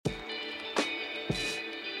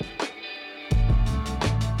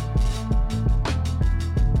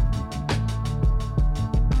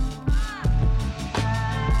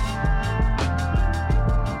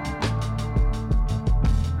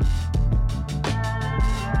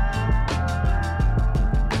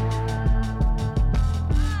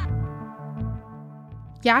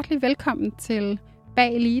Hjertelig velkommen til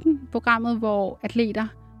Bag Eliten, programmet, hvor atleter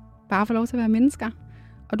bare får lov til at være mennesker,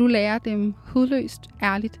 og du lærer dem hudløst,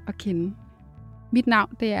 ærligt at kende. Mit navn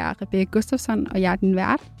det er Rebecca Gustafsson, og jeg er din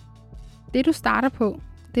vært. Det du starter på,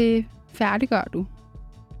 det færdiggør du.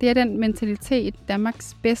 Det er den mentalitet,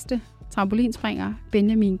 Danmarks bedste trampolinspringer,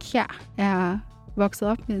 Benjamin Kjær, er vokset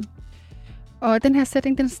op med. Og den her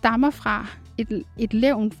sætning, den stammer fra et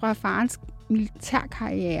levn fra farens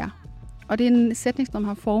militærkarriere. Og det er en sætning, som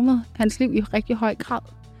har formet hans liv i rigtig høj grad.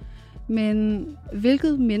 Men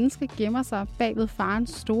hvilket menneske gemmer sig bag ved farens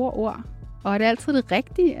store ord? Og er det altid det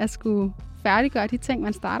rigtige at skulle færdiggøre de ting,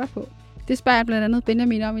 man starter på? Det spørger jeg blandt andet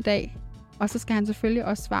Benjamin om i dag. Og så skal han selvfølgelig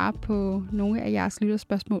også svare på nogle af jeres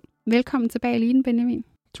lytterspørgsmål. Velkommen tilbage i Eliten, Benjamin.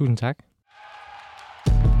 Tusind tak.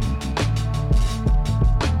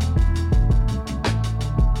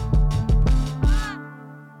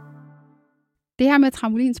 Det her med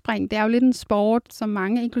trampolinspring, det er jo lidt en sport, som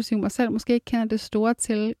mange, inklusive mig selv, måske ikke kender det store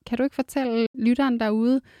til. Kan du ikke fortælle lytteren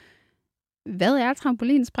derude, hvad er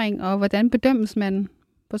trampolinspring, og hvordan bedømmes man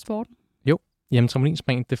på sporten? Jo, jamen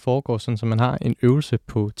trampolinspring, det foregår sådan, at man har en øvelse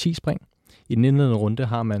på 10 spring. I den indledende runde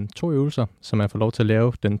har man 2 øvelser, som man får lov til at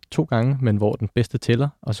lave den 2 gange, men hvor den bedste tæller,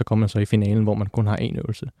 og så kommer man så i finalen, hvor man kun har 1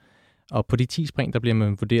 øvelse. Og på de 10 spring, der bliver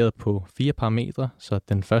man vurderet på 4 parametre, så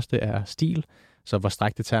den første er stil, så hvor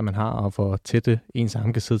strækt det tær man har, og hvor tætte ens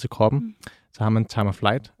arme kan sidde til kroppen. Så har man time of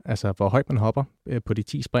flight, altså hvor højt man hopper på de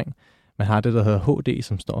 10 spring. Man har det, der hedder HD,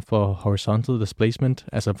 som står for horizontal displacement,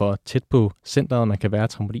 altså hvor tæt på centret man kan være af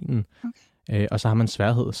trampolinen. Okay. Og så har man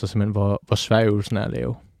sværhed, så simpelthen hvor svær øvelsen er at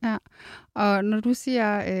lave. Ja, og når du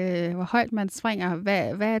siger, hvor højt man springer,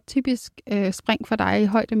 hvad er typisk spring for dig i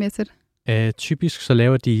højdemæssigt? Typisk så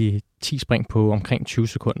laver de 10 spring på omkring 20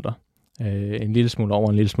 sekunder. En lille smule over,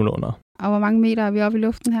 en lille smule under. Og hvor mange meter er vi oppe i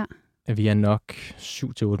luften her? Vi er nok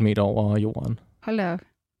 7-8 meter over jorden. Hold da op.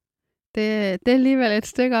 Det er alligevel et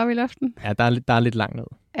stykke op i luften. Ja, der er lidt langt ned.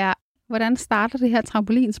 Ja. Hvordan starter det her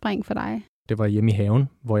trampolinspring for dig? Det var hjemme i haven,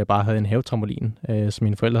 hvor jeg bare havde en havetrampolin, som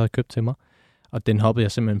mine forældre havde købt til mig. Og den hoppede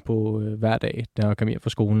jeg simpelthen på hver dag, da jeg kom hjem fra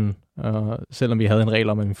skolen. Og selvom vi havde en regel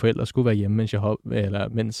om, at mine forældre skulle være hjemme,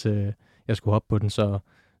 mens jeg skulle hoppe på den, så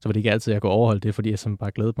var det ikke altid, jeg kunne overholde det, fordi jeg simpelthen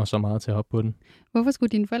bare glædede mig så meget til at hoppe på den. Hvorfor skulle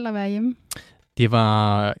dine forældre være hjemme? Det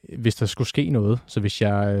var, hvis der skulle ske noget. Så hvis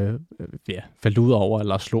jeg faldt ud over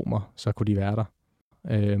eller slog mig, så kunne de være der.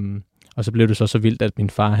 Og så blev det så vildt, at min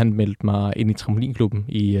far han meldte mig ind i trampolinklubben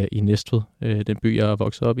i Næstved, den by, jeg er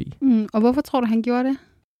vokset op i. Og hvorfor tror du, han gjorde det?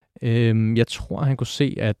 Jeg tror, han kunne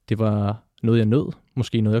se, at det var noget, jeg nød.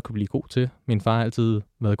 Måske noget, jeg kunne blive god til. Min far har altid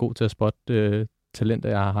været god til at spotte talenter,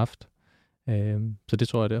 jeg har haft. Så det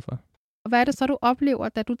tror jeg derfor. Og hvad er det så, du oplever,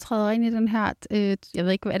 da du træder ind i den her, jeg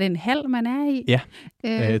ved ikke, er det en hal, man er i?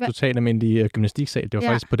 Ja, totalt almindelig gymnastiksal. Det var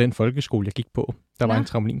faktisk på den folkeskole, jeg gik på. Der var en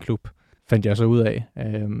trampolinklub, fandt jeg så ud af.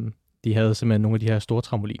 De havde simpelthen nogle af de her store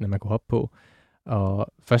trampoliner, man kunne hoppe på.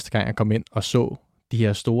 Og første gang, jeg kom ind og så de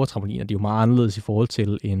her store trampoliner, de er jo meget anderledes i forhold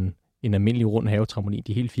til en almindelig rund havetrampolin.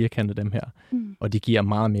 De er helt firkantede, dem her. Og de giver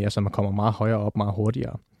meget mere, så man kommer meget højere op, meget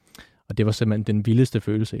hurtigere. Og det var simpelthen den vildeste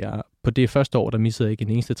følelse. På det første år, der missede jeg ikke en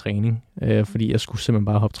eneste træning, fordi jeg skulle simpelthen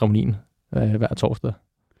bare hoppe trampolin hver torsdag.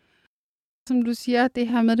 Som du siger, det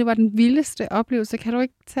her med, det var den vildeste oplevelse. Kan du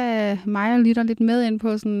ikke tage mig og lytter lidt med ind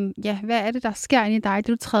på sådan, hvad er det, der sker inde i dig,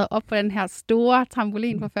 da du træder op på den her store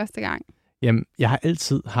trampolin for første gang? Jamen, jeg har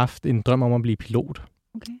altid haft en drøm om at blive pilot.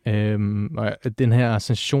 Okay. Og den her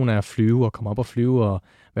sensation af at flyve og komme op og flyve og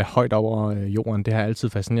være højt over jorden, det har altid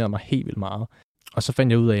fascineret mig helt vildt meget. Og så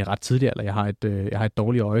fandt jeg ud af ret tidligt, at jeg har et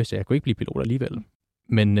dårligt øje, så jeg kunne ikke blive pilot alligevel.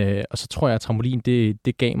 Men og så tror jeg, at trampolin,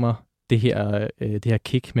 det gav mig det her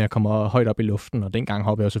kick med at komme højt op i luften. Og dengang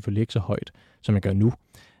hoppede jeg selvfølgelig ikke så højt, som jeg gør nu.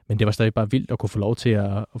 Men det var stadig bare vildt at kunne få lov til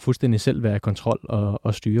at fuldstændig selv være i kontrol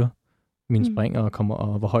og styre mine spring og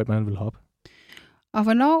hvor højt man vil hoppe. Og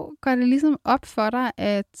hvornår går det ligesom op for dig,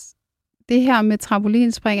 at det her med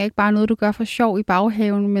trampolinspring er ikke bare noget, du gør for sjov i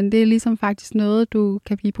baghaven, men det er ligesom faktisk noget, du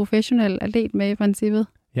kan blive professionel atlet med i princippet?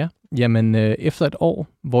 Ja, jamen efter et år,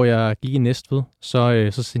 hvor jeg gik i Næstved,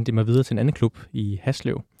 så sendte jeg mig videre til en anden klub i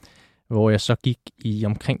Haslev, hvor jeg så gik i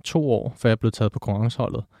omkring 2 år, før jeg blev taget på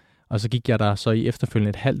konkurrenceholdet. Og så gik jeg der så i efterfølgende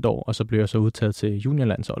et halvt år, og så blev jeg så udtaget til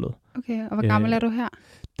juniorlandsholdet. Okay, og hvor gammel er du her?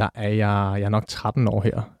 Der er jeg er nok 13 år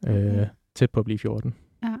her, tæt på at blive 14.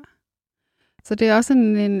 Ja. Så det er også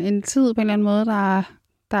en tid på en eller anden måde, der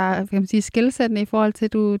kan man sige, skelsættende i forhold til,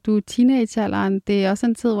 at du er teenagealderen. Det er også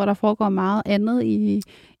en tid, hvor der foregår meget andet i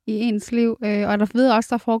ens liv, og der ved også,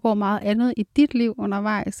 der foregår meget andet i dit liv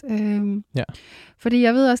undervejs. Ja. Fordi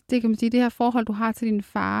jeg ved også, det kan man sige, det her forhold, du har til din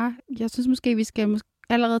far, jeg synes måske, vi skal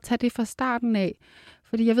allerede tage det fra starten af.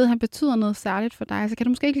 Fordi jeg ved, at han betyder noget særligt for dig. Så kan du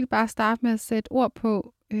måske ikke lige bare starte med at sætte ord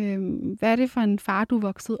på, hvad er det for en far, du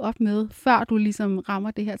voksede op med, før du ligesom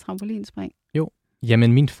rammer det her trampolinspring? Jo,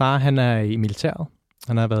 jamen min far, han er i militæret.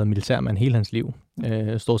 Han har været militærmand hele hans liv.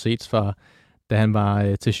 Stort set fra, da han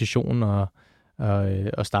var til session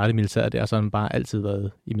og startede militæret der, så har han bare altid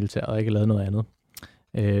været i militæret og ikke lavet noget andet.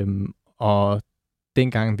 Og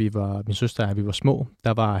dengang min søster og vi var små,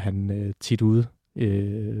 der var han tit ude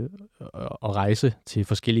og rejse til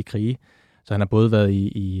forskellige krige. Så han har både været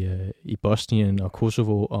i Bosnien og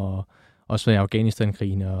Kosovo og også været i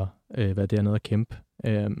Afghanistan-krigen og været dernede og kæmpe.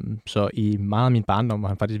 Så i meget af min barndom var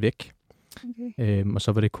han faktisk væk. Okay. Og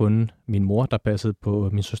så var det kun min mor, der passede på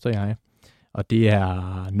min søster og jeg. Og det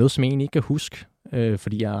er noget, som jeg egentlig ikke kan huske,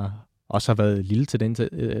 fordi jeg også har været lille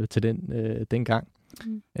til den gang.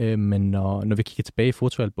 Men når vi kigger tilbage i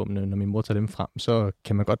fotoalbumene, når min mor tager dem frem, så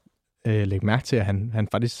kan man godt lægge mærke til, at han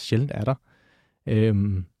faktisk sjældent er der.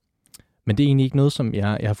 Men det er egentlig ikke noget, som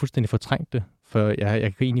jeg har fuldstændig fortrængt det, for jeg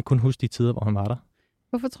kan egentlig kun huske de tider, hvor han var der.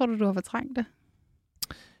 Hvorfor tror du har fortrængt det?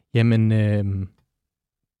 Jamen,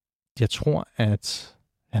 jeg tror, at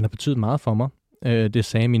han har betydet meget for mig. Det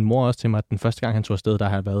sagde min mor også til mig, at den første gang, han tog afsted, der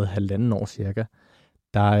har været 1,5 år cirka,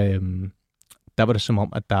 der var det som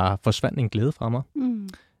om, at der forsvandt en glæde fra mig.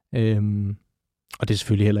 Og det er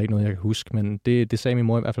selvfølgelig heller ikke noget, jeg kan huske, men det sagde min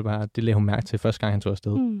mor i hvert fald bare, det lagde hun mærke til første gang, han tog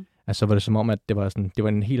afsted. Altså, så var det som om, at det var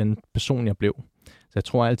en helt anden person, jeg blev. Så jeg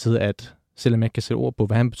tror altid, at selvom jeg ikke kan sætte ord på,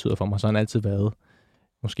 hvad han betyder for mig, så har han altid været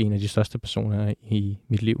måske en af de største personer i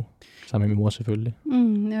mit liv. Sammen med min mor selvfølgelig.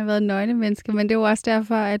 Jeg har været nøgne menneske, men det er jo også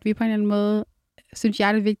derfor, at vi på en eller anden måde, synes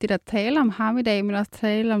jeg, det er vigtigt at tale om ham i dag, men også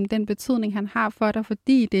tale om den betydning, han har for dig,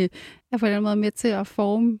 fordi det er på en eller anden måde med til at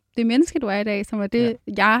forme det menneske, du er i dag, som er det,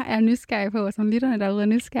 jeg er nysgerrig på, og som lytterne derude er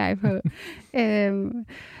nysgerrig på.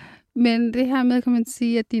 Men det her med, kan man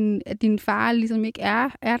sige, at din far ligesom ikke er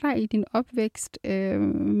der i din opvækst,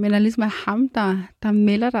 men er ligesom er ham, der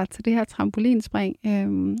melder dig til det her trampolinspring.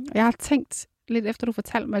 Jeg har tænkt lidt efter, du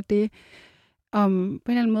fortalte mig det, om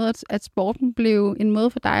på en eller anden måde, at sporten blev en måde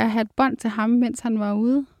for dig at have et bånd til ham, mens han var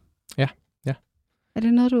ude. Ja. Er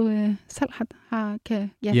det noget, du selv kan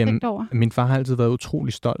tænke over? Min far har altid været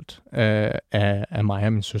utrolig stolt af mig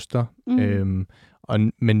og min søster.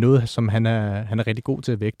 Men noget, som han er rigtig god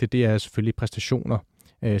til at vægte, det er selvfølgelig præstationer.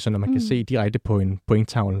 Så når man kan se direkte på en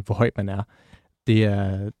pointtavle, hvor højt man er, det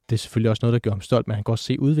er selvfølgelig også noget, der gør ham stolt, men han kan også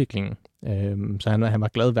se udviklingen. Så han var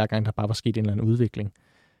glad hver gang, der bare var sket en eller anden udvikling.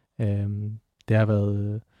 Det har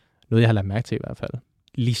været noget, jeg har lagt mærke til i hvert fald.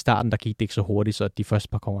 Lige i starten, der gik det ikke så hurtigt, så de første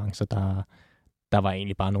par konkurrencer, der var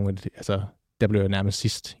egentlig bare nogle af det, altså, der blev jeg nærmest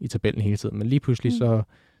sidst i tabellen hele tiden. Men lige pludselig, så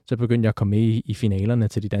begyndte jeg at komme med i finalerne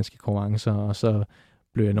til de danske konkurrencer, og så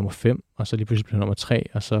blev jeg nummer 5, og så lige pludselig blev jeg nummer 3,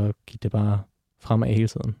 og så gik det bare fremad hele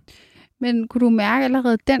tiden. Men kunne du mærke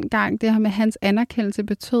allerede dengang, det her med hans anerkendelse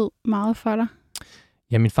betød meget for dig?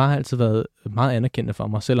 Ja, min far har altid været meget anerkendende for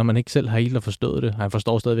mig, selvom man ikke selv har helt forstået det. Han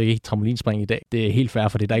forstår stadigvæk ikke trampolinspring i dag. Det er helt fair,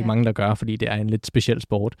 for det er der ikke mange, der gør, fordi det er en lidt speciel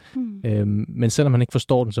sport. Men selvom han ikke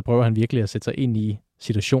forstår den, så prøver han virkelig at sætte sig ind i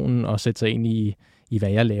situationen, og sætte sig ind i hvad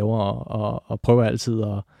jeg laver, og prøver altid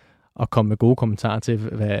at komme med gode kommentarer til,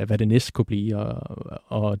 hvad det næste kunne blive,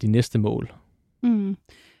 og de næste mål.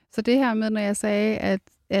 Så det her med, når jeg sagde,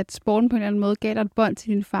 at sporten på en eller anden måde gav dig et bånd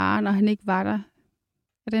til din far, når han ikke var der,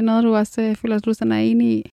 er det noget, du også føler, at du sådan er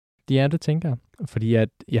enig i? Det tænker jeg. Fordi at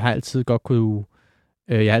jeg har altid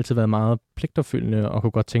jeg har altid været meget pligtopfyldende, og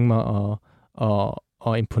kunne godt tænke mig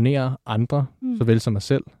at imponere andre, såvel som mig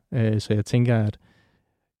selv. Så jeg tænker, at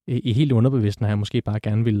i helt underbevidsten har jeg måske bare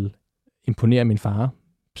gerne ville imponere min far,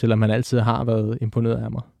 selvom han altid har været imponeret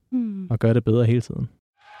af mig, og gøre det bedre hele tiden.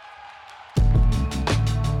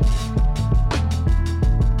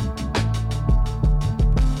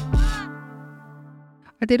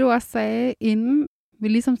 Og det du også sagde, inden vi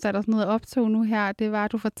ligesom satte os ned og optog nu her, det var,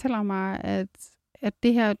 at du fortæller mig, at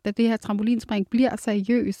det her trampolinspring bliver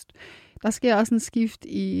seriøst. Der sker også en skift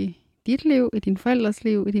i dit liv, i din forældres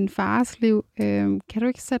liv, i din fars liv. Kan du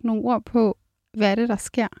ikke sætte nogle ord på, hvad er det, der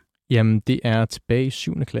sker? Jamen, det er tilbage i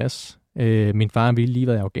 7. klasse. Min far ville lige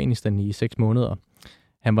været i Afghanistan i 6 måneder.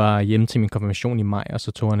 Han var hjemme til min konfirmation i maj, og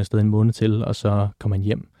så tog han afsted en måned til, og så kom han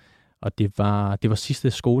hjem. Og det var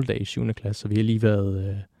sidste skoledag i 7. klasse, så vi har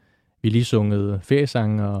lige sunget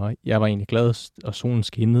feriesange, og jeg var egentlig glad, og solen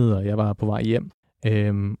skinnede, og jeg var på vej hjem.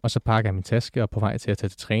 Og så pakker jeg min taske og på vej til at tage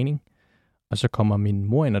til træning. Og så kommer min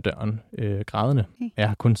mor ind ad døren, grædende. Jeg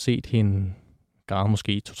har kun set hende græde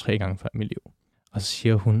måske 2-3 gange før i mit liv. Og så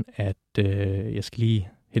siger hun, at jeg skal lige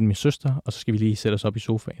hente min søster, og så skal vi lige sætte os op i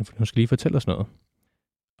sofaen, for hun skal lige fortælle os noget.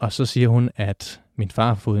 Og så siger hun, at min far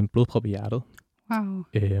har fået en blodprop i hjertet. Wow.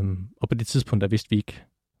 Og på det tidspunkt, der vidste vi ikke,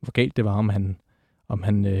 hvor galt det var,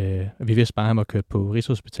 vi vidste bare, at han var kørt på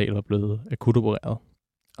Rigshospitalet og blevet akutopereret.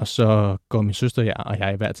 Og så går min søster og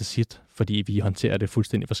jeg hver til sit, fordi vi håndterer det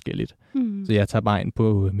fuldstændig forskelligt. Så jeg tager bare ind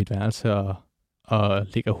på mit værelse og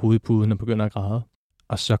lægger hovedet i puden og begynder at græde.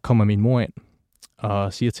 Og så kommer min mor ind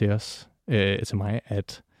og siger til mig,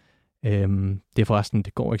 at det forresten,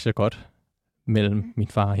 det går ikke så godt mellem min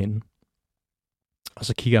far og hende. Og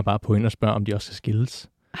så kigger jeg bare på hende og spørger, om de også skal skilles.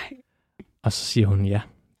 Og så siger hun, ja,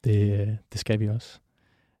 det skal vi også.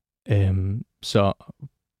 Så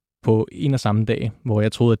på en og samme dag, hvor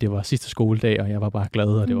jeg troede, at det var sidste skoledag, og jeg var bare glad,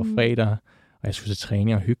 og det var fredag, og jeg skulle til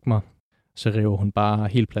træning og hygge mig, så river hun bare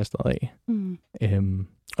helt plasteret af.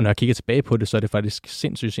 Og når jeg kigger tilbage på det, så er det faktisk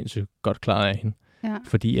sindssygt godt klaret af hende. Ja.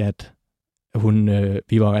 Fordi at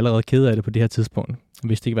vi var jo allerede kede af det på det her tidspunkt. Vi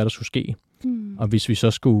vidste ikke, hvad der skulle ske. Og hvis vi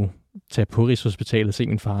så skulle tage på Rigshospitalet og se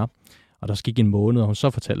min far, og der gik en måned, og hun så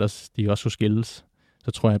fortalte os, at de også skulle skilles,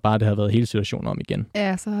 så tror jeg bare, det har været hele situationen om igen.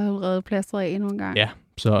 Ja, så har du reddet plasteret af endnu en gang. Ja,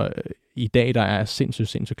 så i dag der er jeg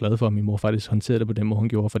sindssygt glad for, at min mor faktisk håndterede det på den måde, hun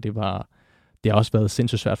gjorde, for det har også været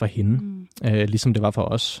sindssygt svært for hende, ligesom det var for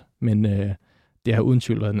os. Men det har uden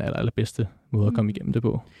tvivl været den allerbedste måde at komme igennem det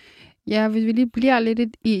på. Ja, hvis vi lige bliver lidt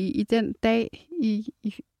i den dag, i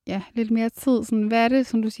lidt mere tid, sådan, hvad er det,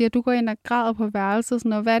 som du siger, du går ind og græder på værelset,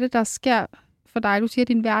 sådan, og hvad er det, der sker for dig? Du siger, at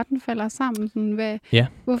din verden falder sammen. Sådan,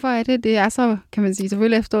 hvorfor er det? Det er så, kan man sige,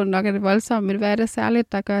 selvfølgelig efterstående nok, er det voldsomt, men hvad er det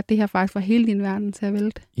særligt, der gør, at det her faktisk får hele din verden til at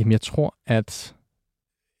vælte? Jamen, jeg tror, at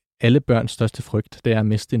alle børns største frygt, det er at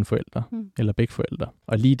miste en forælder, eller begge forældre.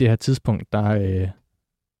 Og lige i det her tidspunkt,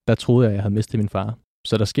 der troede jeg, at jeg havde mistet min far.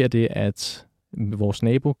 Så der sker det, at vores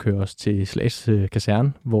nabo kører os til Slagelse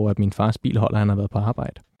kaserne, hvor min fars bil holder, han har været på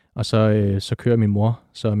arbejde. Og så kører min mor,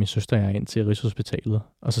 så min søster og jeg ind til Rigshospitalet,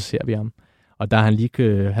 og så ser vi ham. Og der er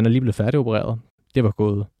han er lige blevet færdigopereret. Det var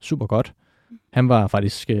gået super godt. Han var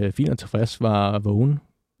faktisk fint og tilfreds, var vågen.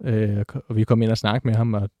 Og vi kom ind og snakkede med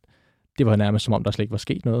ham, og det var nærmest som om, der slet ikke var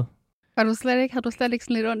sket noget. Havde du slet ikke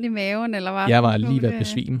sådan lidt ondt i maven? Eller var jeg var lige ved at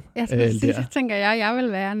besvime. Det tænker jeg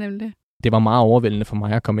vil være nemlig. Det var meget overvældende for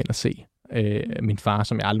mig at komme ind og se min far,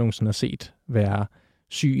 som jeg aldrig nogensinde har set, være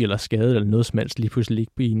syg eller skadet eller noget som helst, lige pludselig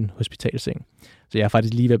ligge i en hospitalseng. Så jeg er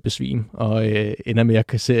faktisk lige ved at besvime, og ender med at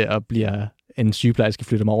kan se, og bliver en sygeplejerske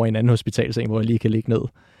flytter mig over i en anden hospitalseng, hvor jeg lige kan ligge ned.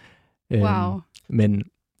 Wow.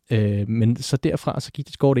 Men så derfra, så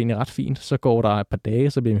går det egentlig ret fint. Så går der et par dage,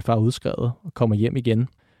 så bliver min far udskrevet og kommer hjem igen.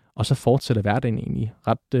 Og så fortsætter hverdagen egentlig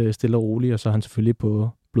ret stille og roligt, og så er han selvfølgelig på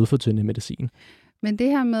blodfortyndende medicin. Men det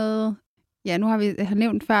her med, ja, nu har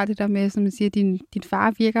nævnt før det der med, som man siger, din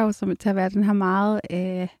far virker jo som til at være den her meget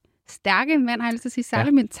stærke mand, har jeg lyst til at sige,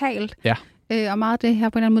 særligt mentalt. Ja. Og meget af det her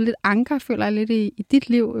på en eller anden måde lidt anker, føler jeg lidt i dit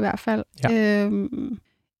liv i hvert fald. Ja.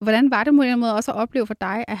 Hvordan var det på en eller anden måde også at opleve for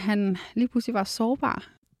dig, at han lige pludselig var sårbar?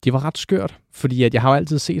 Det var ret skørt, fordi at jeg har jo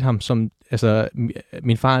altid set ham som, altså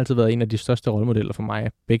min far har altid været en af de største rollemodeller for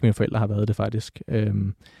mig. Begge mine forældre har været det faktisk.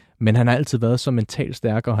 Men han har altid været så mentalt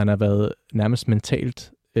stærk, og han har været nærmest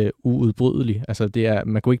mentalt uudbrydelig. Altså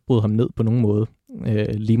man kunne ikke bryde ham ned på nogen måde.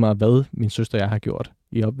 Lige meget hvad min søster og jeg har gjort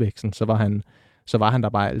i opvæksten, så var han der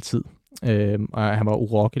bare altid. Og han var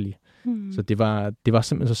urokkelig. Så det var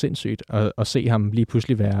simpelthen så sindssygt at se ham lige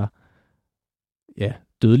pludselig være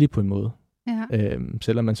dødelig på en måde. Ja.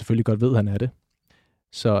 Selvom man selvfølgelig godt ved, at han er det.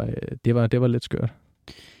 Så det var lidt skørt.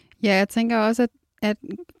 Ja, jeg tænker også, at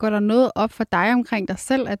går der noget op for dig omkring dig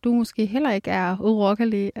selv, at du måske heller ikke er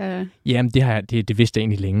urokkelig? Jamen, det vidste jeg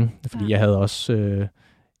egentlig længe. Fordi jeg havde også...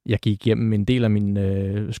 jeg gik igennem en del af min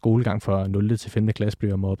skolegang fra 0. til 5. klasse, blev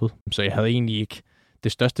jeg mobbet. Så jeg havde egentlig ikke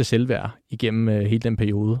det største selvværd igennem hele den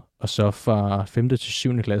periode. Og så fra 5. til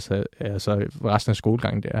 7. klasse, altså resten af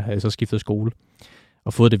skolegangen der, havde jeg så skiftet skole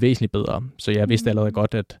og fået det væsentligt bedre. Så jeg vidste allerede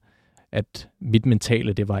godt, at mit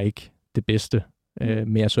mentale, det var ikke det bedste.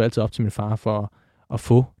 Men jeg så altid op til min far for at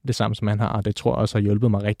få det samme, som han har. Og det tror jeg også har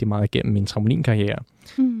hjulpet mig rigtig meget igennem min trampolinkarriere.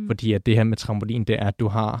 Fordi at det her med trampolin, det er, at du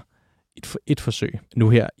har et forsøg. Nu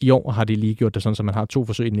her i år har de lige gjort det sådan, så man har 2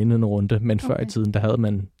 forsøg i den indledende runde, men før i tiden, der havde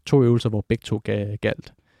man 2 øvelser, hvor begge 2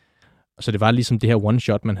 galt. Så det var ligesom det her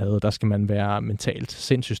one-shot, man havde. Der skal man være mentalt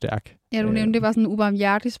sindssygt stærk. Ja, du nævnte, det var sådan en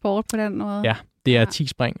ubarmhjertig sport på den måde. Ja, det er 10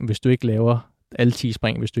 spring. Hvis du ikke laver alle 10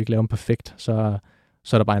 spring, hvis du ikke laver dem perfekt, så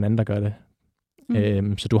er der bare en anden, der gør det.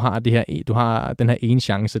 Så du har den her ene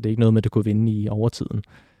chance. Det er ikke noget med, at du kunne vinde i overtiden.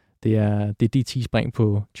 Det er de 10 spring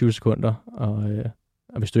på 20 sekunder,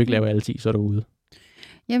 og hvis du ikke laver alle 10, så er du ude.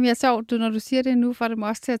 Jamen, jeg så, når du siger det nu, får det mig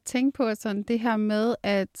også til at tænke på sådan det her med,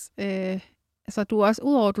 at altså du er også,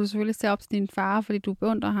 udover at du selvfølgelig ser op til din far, fordi du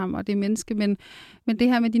beundrer ham, og det er menneske, men det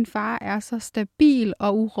her med, din far er så stabil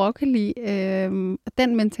og urokkelig,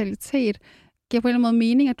 den mentalitet giver på en eller anden måde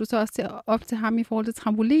mening, at du så også ser op til ham i forhold til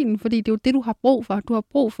trampolinen, fordi det er jo det, du har brug for. Du har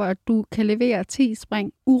brug for, at du kan levere 10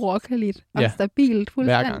 spring urokkeligt og stabilt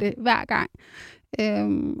fuldstændig hver gang.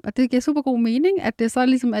 Og det giver super god mening, at det så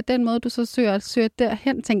ligesom er den måde, du så søger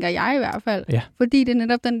derhen, tænker jeg i hvert fald. Ja. Fordi det er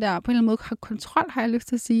netop den der, på en eller anden måde, kontrol, har jeg lyst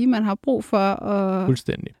til at sige, man har brug for.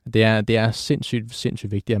 Fuldstændig. Det er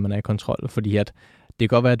sindssygt vigtigt, at man er i kontrol, fordi at det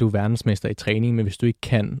kan godt være, at du er verdensmester i træning, men hvis du ikke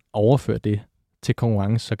kan overføre det til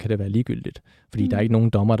konkurrence, så kan det være ligegyldigt. Fordi der er ikke nogen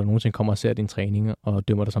dommer, der nogensinde kommer og ser din træning og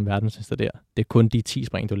dømmer dig som verdensmester der. Det er kun de 10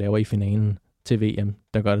 spring, du laver i finalen til VM,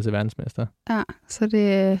 der gør det til verdensmester. Ja, så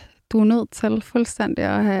du er nødt til fuldstændig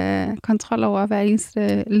at have kontrol over hver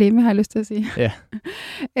eneste lemme, har jeg lyst til at sige. Ja.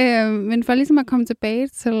 Men for ligesom at komme tilbage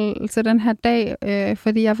til den her dag,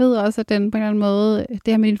 fordi jeg ved også, at den på en eller anden måde,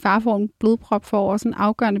 det her med din far får en blodprop, får også en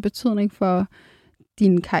afgørende betydning for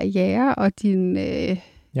din karriere og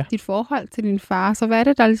dit forhold til din far. Så hvad er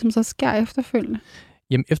det, der ligesom så sker efterfølgende?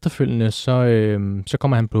 Jamen efterfølgende, så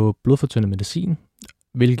kommer han på blodfortyndende medicin,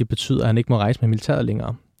 hvilket betyder, at han ikke må rejse med militæret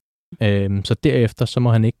længere. Så derefter, så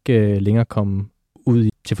må han ikke længere komme ud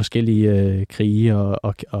til forskellige krige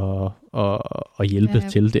og hjælpe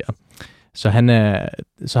til der. Så han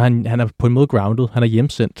er på en måde grounded. Han er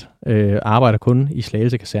hjemsendt, arbejder kun i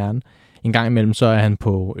Slagelse kaserne. En gang imellem, så er han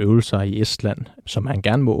på øvelser i Estland, som han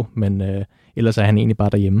gerne må, men ellers er han egentlig bare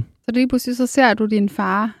derhjemme. Så lige pludselig så ser du din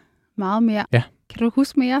far meget mere. Ja. Kan du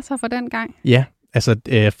huske mere så fra den gang? Ja, altså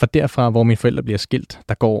fra derfra, hvor mine forældre bliver skilt,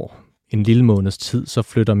 der går en lille måneds tid, så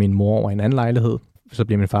flytter min mor over i en anden lejlighed. Så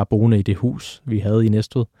bliver min far boende i det hus, vi havde i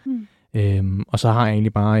Næstved. Og så har jeg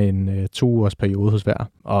egentlig bare en 2 ugers periode hos hver.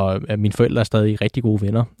 Og mine forældre er stadig rigtig gode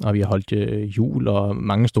venner, og vi har holdt jul og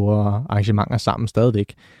mange store arrangementer sammen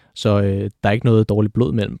stadigvæk. Så der er ikke noget dårligt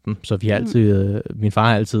blod mellem dem. Så vi har altid, min far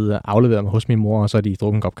har altid afleveret mig hos min mor, og så har de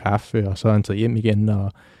drukket en kop kaffe, og så har han taget hjem igen.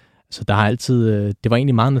 Og så der har altid, det var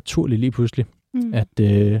egentlig meget naturligt lige pludselig, at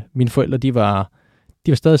mine forældre, de var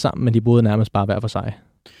stadig sammen, men de boede nærmest bare hver for sig.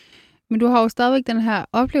 Men du har jo stadigvæk den her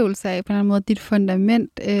oplevelse af, på en eller anden måde, at dit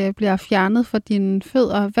fundament bliver fjernet fra dine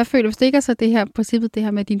fødder. Hvad føler du, hvis det ikke er så det her princippet, det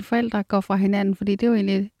her med, at dine forældre går fra hinanden? Fordi det er jo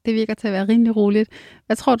egentlig, det virker til at være rimelig roligt.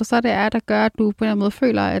 Hvad tror du så, det er, der gør, at du på en eller anden måde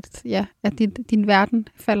føler, at din verden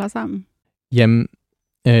falder sammen? Jamen,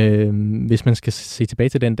 hvis man skal se tilbage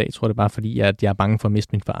til den dag, tror jeg det bare fordi, at jeg er bange for at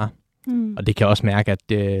miste min far. Og det kan jeg også mærke, at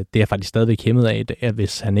det er faktisk stadigvæk hæmmet af, at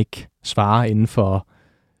hvis han ikke svarer inden for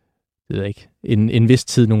en vis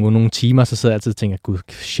tid, nogle timer, så sidder jeg altid og tænker, gud,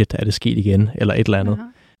 shit, er det sket igen? Eller et eller andet. Ja.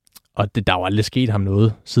 Og der er jo aldrig sket ham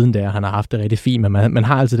noget, siden der han har haft det rigtig fint, men man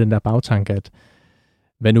har altid den der bagtanke, at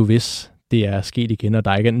hvad nu hvis det er sket igen, og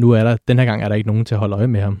den her gang er der ikke nogen til at holde øje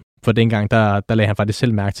med ham. For dengang, der lagde han faktisk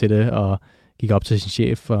selv mærke til det, og gik op til sin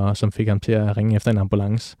chef, som fik ham til at ringe efter en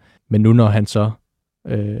ambulance. Men nu,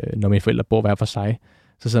 når mine forældre bor hver for sig,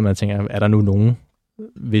 så sidder man og tænker, er der nu nogen,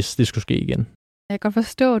 hvis det skulle ske igen? Jeg kan godt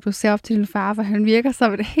forstå, at du ser op til din far, for han virker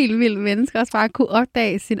som et helt vildt menneske, og bare kunne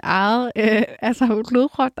opdage sin eget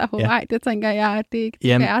blodprop, der er vej. Det tænker jeg, at det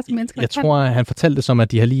ikke er færreste mennesker. Jeg tror, at han fortalte det som,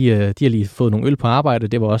 at de har lige fået nogle øl på arbejde.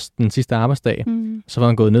 Det var også den sidste arbejdsdag. Så var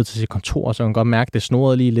han gået ned til sit kontor, og så han godt mærke, at det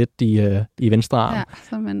snurrede lige lidt i venstre arm.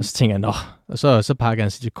 Ja, og så tænker jeg, og så pakkede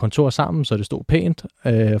han sit kontor sammen, så det stod pænt,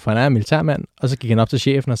 for han er en militærmand. Og så gik han op til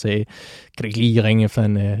chefen og sagde, kan du ikke lige ringe efter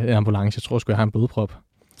en ambulance? Jeg tror, jeg skulle have en blodprop.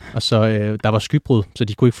 Og så der var skybrud, så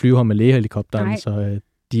de kunne ikke flyve ham med lægehelikopteren, så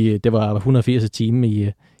det var 180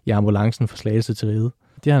 timer i ambulancen fra Slagelse til Riget.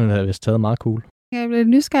 Det har han vist taget meget cool. Jeg blev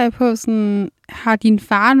nysgerrig på, har din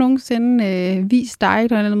far nogensinde vist dig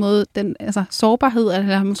på en eller anden måde den sårbarhed,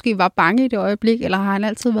 eller han måske var bange i det øjeblik, eller har han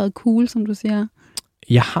altid været cool, som du siger?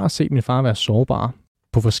 Jeg har set min far være sårbar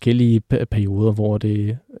på forskellige perioder, hvor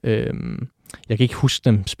det... jeg kan ikke huske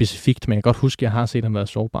dem specifikt, men jeg kan godt huske, at jeg har set ham være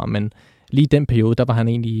sårbar, men lige i den periode, der var han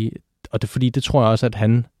egentlig, og det tror jeg også, at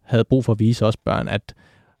han havde brug for at vise os børn, at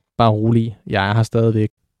bare rolig, jeg er her stadigvæk,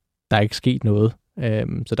 der er ikke sket noget.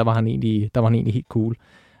 Så der var han egentlig helt cool.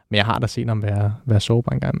 Men jeg har da set ham være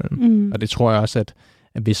sårbar en gang imellem. Og det tror jeg også, at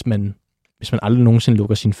hvis man aldrig nogensinde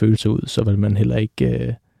lukker sine følelser ud, så vil man heller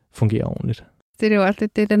ikke fungere ordentligt. Det er jo også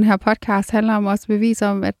det, den her podcast handler om, også bevise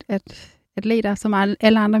om, at atleter, som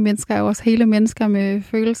alle andre mennesker, er jo også hele mennesker med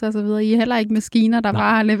følelser og så videre. I er heller ikke maskiner, der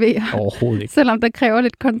bare leverer. Overhovedet ikke. Selvom der kræver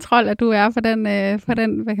lidt kontrol, at du er for den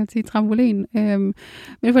hvad kan man sige, trampolin.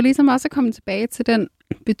 Men for ligesom også at komme tilbage til den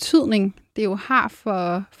betydning, det jo har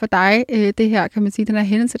for dig, det her, kan man sige, den her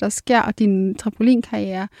hændelse, der sker, og din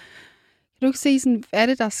trampolinkarriere. Kan du ikke se, sådan, hvad er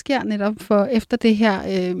det, der sker netop for efter det her,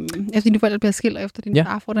 efter dine forældre bliver skilt, og efter din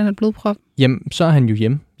far får den her blodprop? Jamen, så er han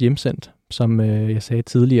jo hjemsendt, som jeg sagde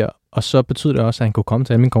tidligere. Og så betyder det også, at han kunne komme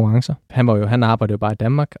til alle mine konkurrencer. Han arbejdede jo bare i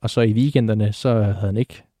Danmark, og så i weekenderne, så havde han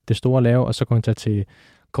ikke det store at lave, og så kunne han tage til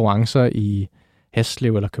konkurrencer i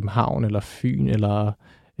Haslev, eller København, eller Fyn, eller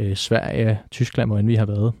Sverige, Tyskland, hvor vi har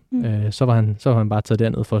været. Så var han bare taget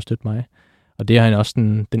derned for at støtte mig. Og det er han også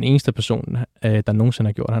den eneste person, der nogensinde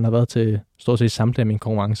har gjort. Han har været til stort set samtlige af mine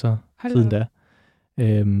konkurrencer siden da.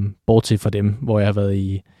 Bortset fra dem, hvor jeg har været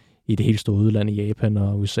i det helt store udland i Japan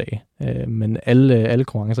og USA. Men alle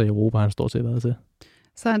konkurrencer i Europa har han stort set været til.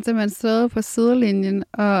 Så han simpelthen stået på sidelinjen.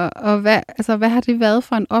 Og hvad har det været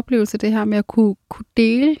for en oplevelse, det her med at kunne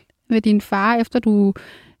dele med din far, efter du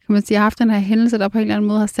kan man sige, har haft den her hændelse, der på en eller anden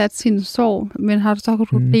måde har sat sin sorg, men har du så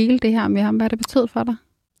kunnet dele det her med ham? Hvad har det betydet for dig?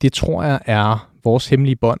 Det tror jeg er vores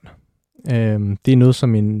hemmelige bånd. Det er noget,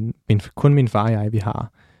 som kun min far og jeg, vi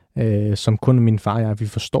har. Som kun min far og jeg, vi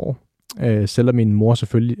forstår. Selvom min mor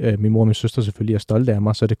og min søster selvfølgelig er stolte af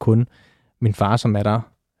mig, så er det kun min far, som er der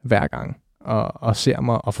hver gang og ser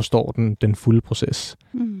mig og forstår den fulde proces.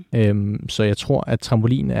 Så jeg tror, at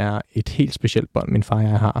trampolin er et helt specielt bånd, min far og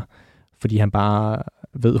jeg har, fordi han bare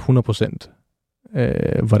ved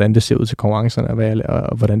 100%, hvordan det ser ud til konkurrencerne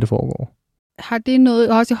og hvordan det foregår. Har det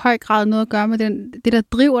også i høj grad noget at gøre med det, der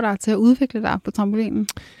driver dig til at udvikle dig på trampolinen?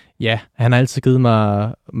 Ja, han har altid givet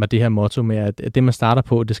mig det her motto med, at det, man starter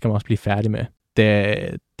på, det skal man også blive færdig med.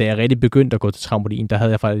 Da jeg rigtig begyndte at gå til trampolin, der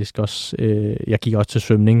havde jeg faktisk også, jeg gik også til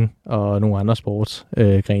svømning og nogle andre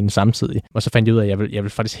sportsgrene samtidig. Og så fandt jeg ud af, at jeg ville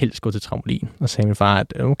faktisk helst gå til trampolin. Og så sagde min far,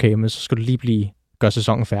 at okay, men så skal du lige gøre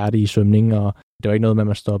sæsonen færdig i svømning, og det var ikke noget med, at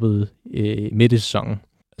man stoppede midt i sæsonen.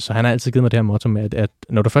 Så han har altid givet mig det her motto med, at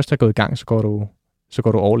når du først har gået i gang, så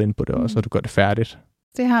går du all in på det også, og du gør det færdigt.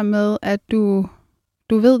 Det her med, at du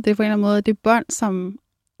ved det på en eller anden måde, det bånd,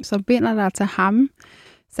 som binder dig til ham,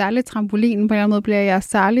 særligt trampolinen på en eller anden måde bliver jeres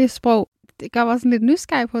særlige sprog. Det gør også sådan lidt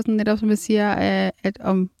nysgerrig på, sådan netop som jeg siger, at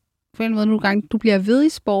om på en eller anden måde nogle gange du bliver ved i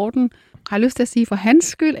sporten, har lyst til at sige for hans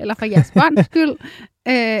skyld, eller for jeres bånds skyld.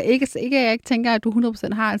 Ikke at jeg ikke tænker, at du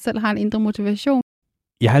 100% selv har en indre motivation.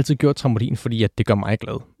 Jeg har altid gjort trampolin, fordi at det gør mig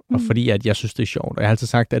glad. Og fordi at jeg synes, det er sjovt. Og jeg har altid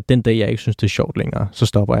sagt, at den dag, jeg ikke synes, det er sjovt længere, så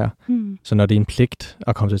stopper jeg. Så når det er en pligt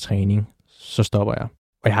at komme til træning, så stopper jeg.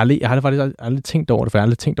 Og jeg har faktisk aldrig tænkt over det, for jeg har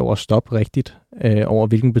aldrig tænkt over at stoppe rigtigt, over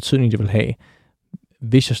hvilken betydning det vil have,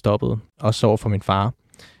 hvis jeg stoppede. Også over for min far.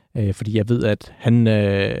 Fordi jeg ved, at han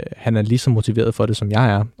er lige så motiveret for det, som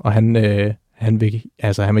jeg er. Og han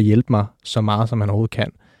vil hjælpe mig så meget, som han overhovedet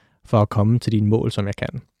kan, for at komme til de mål, som jeg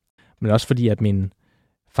kan. Men også fordi, at min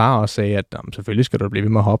far også sagde, at selvfølgelig skal du blive ved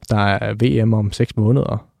med at hoppe. Der er VM om 6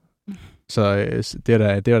 måneder. Så det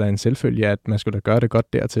var da en selvfølge, at man skulle da gøre det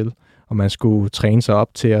godt dertil. Og man skulle træne sig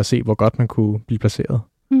op til at se, hvor godt man kunne blive placeret.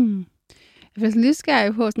 Jeg er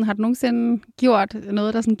nysgerrig på, sådan, har du nogensinde gjort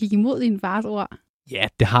noget, der sådan gik imod din fars ord? Ja,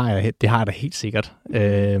 det har jeg da helt sikkert.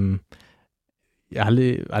 Jeg har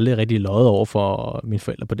aldrig rigtig løjet over for mine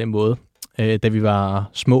forældre på den måde. Da vi var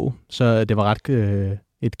små, så det var ret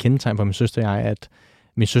et kendetegn for min søster og jeg, at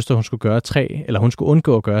min søster, hun skulle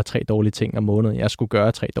undgå at gøre 3 dårlige ting om måneden. Jeg skulle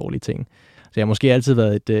gøre 3 dårlige ting. Så jeg har måske altid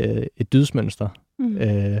været et dydsmønster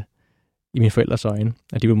i mine forældres øjne.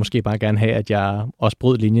 At de ville måske bare gerne have, at jeg også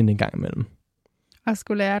brød linjen en gang imellem. Og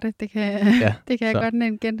skulle lære det. Det kan jeg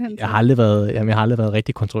godt genhente til. Jeg har aldrig været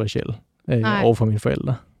rigtig kontroversiel over for mine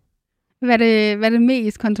forældre. Hvad er det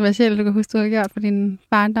mest kontroversielle, du kan huske, du har gjort for din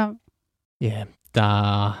barndom? Ja,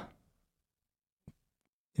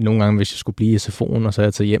 nogle gange, hvis jeg skulle blive i SFO'en, og så er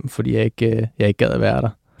jeg taget hjem, fordi jeg ikke gad at være der.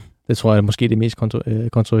 Det tror jeg er måske det mest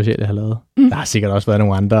kontroversielle, jeg har lavet. Der har sikkert også været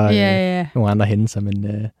nogle andre hændelser, men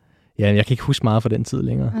jeg kan ikke huske meget fra den tid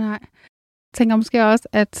længere. Nej. Jeg tænker måske også,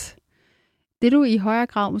 at det du i højere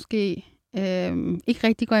grad måske ikke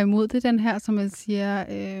rigtig går imod, det er den her, som man siger,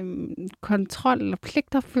 kontrol eller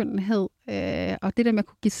pligtopfyldenhed, og det der med at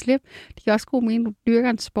kunne give slip. Det kan også god mening, du dyrker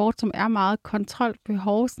en sport, som er meget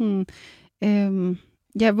kontrolbehov. Sådan,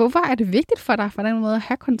 hvorfor er det vigtigt for dig på den måde at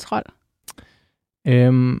have kontrol?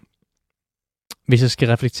 Hvis jeg skal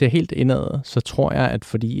reflektere helt indad, så tror jeg, at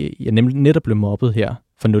fordi jeg netop blev mobbet her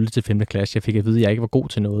fra 0. til 5. klasse, jeg fik at vide, at jeg ikke var god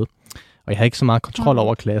til noget. Og jeg havde ikke så meget kontrol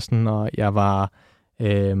over klassen, og jeg var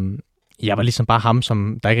ligesom bare ham,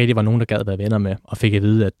 som der ikke rigtig var nogen, der gad være venner med, og fik at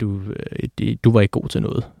vide, at du var ikke god til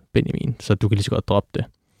noget, Benjamin, så du kan lige så godt droppe det.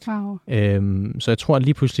 Wow. Så jeg tror, at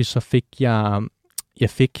lige pludselig så fik jeg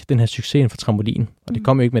fik den her succes inden for trampolin, og det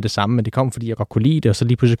kom jo ikke med det samme, men det kom, fordi jeg godt kunne lide det, og så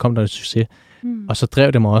lige pludselig kom der en succes. Og så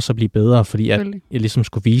drev det mig også at blive bedre, fordi at jeg ligesom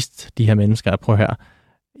skulle vise de her mennesker, at prøv her,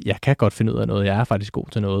 jeg kan godt finde ud af noget, jeg er faktisk god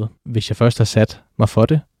til noget. Hvis jeg først har sat mig for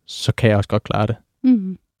det, så kan jeg også godt klare det.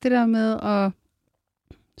 Mm. Det der med at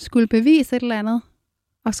skulle bevise et eller andet,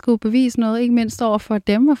 og skulle bevise noget, ikke mindst over for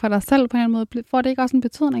dem og for dig selv på en eller anden måde, får det ikke også en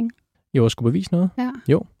betydning? Jo, at skulle bevise noget? Ja.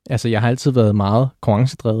 Jo, altså jeg har altid været meget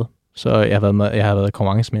konkurrencedrevet, så jeg har været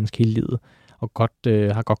konkurrencemenneske hele livet, og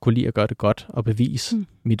har godt kunne lide at gøre det godt og bevise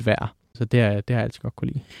mit værd. Så det har jeg altid godt kunne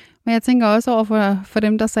lide. Men jeg tænker også over for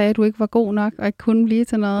dem, der sagde, at du ikke var god nok og ikke kunne blive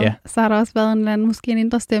til noget. Ja. Så har der også været en eller anden, måske en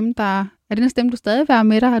indre stemme, der... Er det en stemme, du stadig vil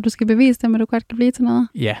med dig, at du skal bevise dem, at du godt kan blive til noget?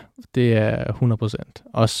 Ja, det er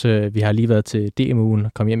 100%. Også, vi har lige været til DM-ugen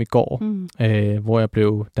og kom hjem i går, hvor jeg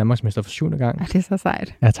blev Danmarksmester for 7. gang. Ja, det er så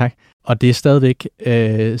sejt. Ja, tak. Og det er stadigvæk,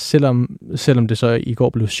 selvom det så i går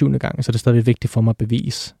blev 7. gang, så er det stadigvæk vigtigt for mig at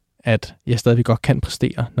bevise, at jeg stadigvæk godt kan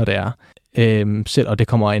præstere, når det er. Og det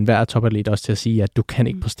kommer enhver topatlet også til at sige, at du kan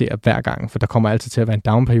ikke præstere hver gang, for der kommer altid til at være en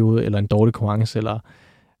downperiode, eller en dårlig konkurrence, eller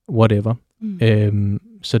whatever.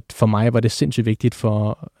 Så for mig var det sindssygt vigtigt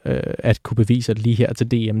for at kunne bevise, at lige her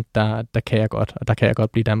til DM, der kan jeg godt, og der kan jeg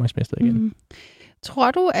godt blive Danmarksmester igen.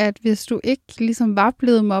 Tror du, at hvis du ikke ligesom var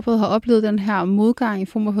blevet mobbet, har oplevet den her modgang i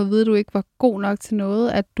form af at vide, at du ikke var god nok til noget,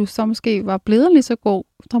 at du så måske var blevet lige så god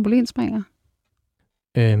trampolinspringer?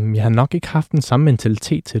 Jeg har nok ikke haft den samme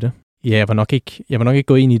mentalitet til det. Ja, jeg var nok ikke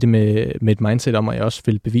gået ind i det med et mindset om, at jeg også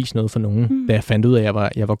ville bevise noget for nogen, da jeg fandt ud af,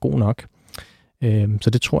 at jeg var god nok. Så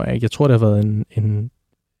det tror jeg ikke. Jeg tror, det har været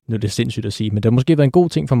nu er det sindssygt at sige, men det har måske været en god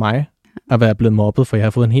ting for mig at være blevet mobbet, for jeg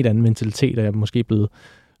har fået en helt anden mentalitet, og jeg er måske blevet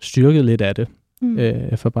styrket lidt af det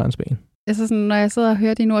for barnsben. Altså sådan, når jeg sidder og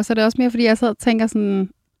hører dine ord, så er det også mere, fordi jeg sidder og tænker sådan,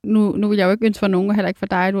 nu vil jeg jo ikke ønske for nogen, og heller ikke for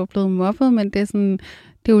dig, at du er blevet mobbet, men det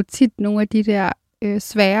er jo tit nogle af de der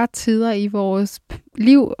svære tider i vores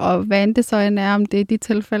liv, og hvad end det så end er, om det i de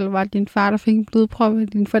tilfælde var din far, der fik en blodprop,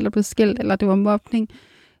 dine forældre blev skilt, eller det var mobning.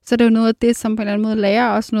 Så det er jo noget af det, som på en eller anden måde lærer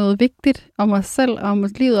os noget vigtigt om os selv, og om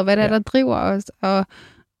os livet, og hvad der driver os.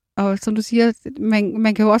 Og som du siger,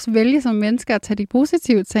 man kan jo også vælge som mennesker at tage de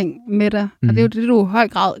positive ting med dig. Og det er jo det, du i høj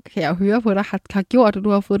grad, kan jeg høre på dig, har gjort, og du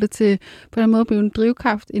har fået det til på en måde at blive en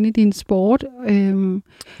drivkraft inde i din sport. På en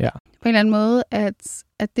eller anden måde,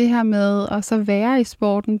 at det her med at så være i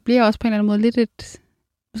sporten, bliver også på en eller anden måde lidt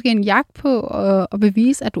måske en jagt på at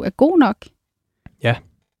bevise, at du er god nok. Ja,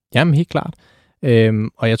 jamen helt klart.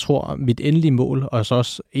 Og jeg tror, mit endelige mål, og så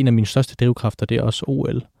også en af mine største drivkræfter, det er også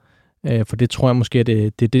OL. For det tror jeg måske, at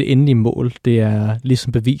det endelige mål, det er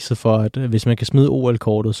ligesom beviset for, at hvis man kan smide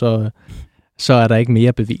OL-kortet, så er der ikke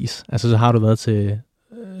mere bevis. Altså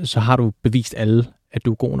så har du bevist alle, at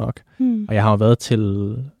du er god nok. Og jeg har jo været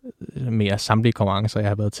til mere samtlige konkurrencer. Jeg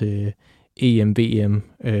har været til EM, VM,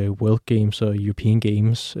 World Games og European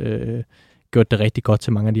Games. Gjort det rigtig godt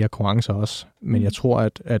til mange af de her konkurrencer også. Men jeg tror,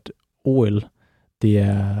 at OL, det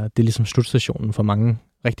er ligesom slutstationen for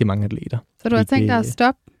rigtig mange atleter. Så du har tænkt dig at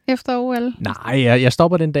stoppe efter OL? Nej, jeg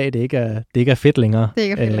stopper den dag, det ikke er fedt længere. Det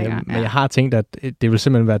ikke er fedt længere, Men jeg har tænkt, at det vil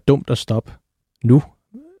simpelthen være dumt at stoppe nu,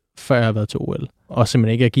 før jeg har været til OL. Og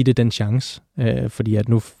simpelthen ikke at give det den chance. Fordi at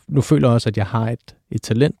nu føler jeg også, at jeg har et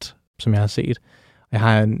talent, som jeg har set.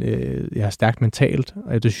 Jeg er stærkt mentalt,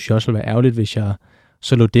 og det synes jeg også vil være ærgerligt, hvis jeg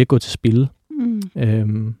så lod det gå til spil.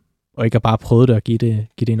 Og ikke har bare prøvet det at give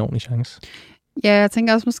det en ordentlig chance. Ja, jeg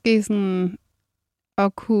tænker også måske sådan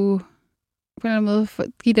at kunne på en eller anden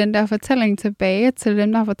måde give den der fortælling tilbage til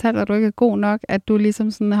dem, der har fortalt, at du ikke er god nok, at du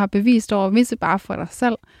ligesom sådan har bevist over, hvis det bare for dig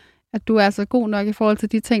selv, at du er så god nok i forhold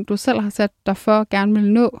til de ting, du selv har sat dig for og gerne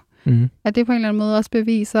vil nå. At det på en eller anden måde også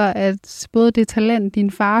beviser, at både det talent,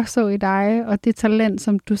 din far så i dig, og det talent,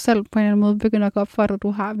 som du selv på en eller anden måde begynder at gå op for dig,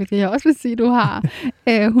 du har, hvilket jeg også vil sige, du har,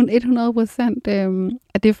 100%,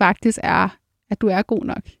 at det faktisk er, at du er god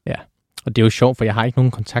nok. Ja. Og det er jo sjovt, for jeg har ikke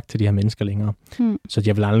nogen kontakt til de her mennesker længere. Så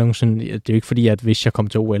jeg vil aldrig nogensinde... Det er jo ikke fordi, at hvis jeg kom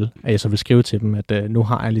til OL, at jeg så vil skrive til dem, at nu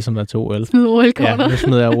har jeg ligesom været til OL. Smid OL-kortet. Ja, nu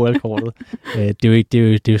smider jeg OL-kortet. Det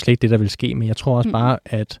er jo slet ikke det, der vil ske. Men jeg tror også bare,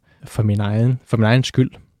 at for min egen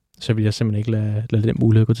skyld, så vil jeg simpelthen ikke lade den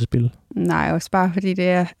mulighed gå til spil. Nej, også bare fordi det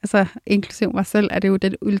er... Altså, inklusiv mig selv, er det jo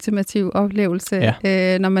den ultimative oplevelse,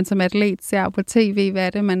 når man som atlet ser på tv, hvad er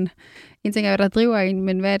det, man... En ting er, hvad der driver en,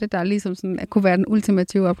 men hvad er det, der ligesom sådan, at kunne være den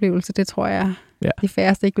ultimative oplevelse? Det tror jeg, de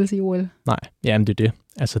færreste ikke vil sige OL. Nej, jamen det er det.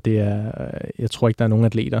 Altså jeg tror ikke, der er nogen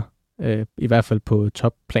atleter, i hvert fald på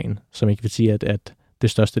topplan, som ikke vil sige, at det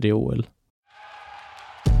største, det er OL.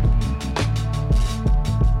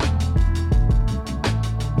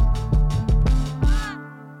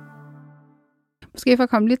 Måske for at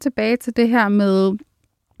komme lidt tilbage til det her med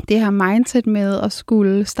det her mindset med at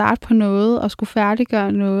skulle starte på noget og skulle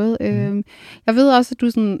færdiggøre noget. Jeg ved også, at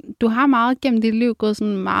du har meget gennem dit liv gået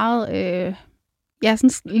sådan meget sådan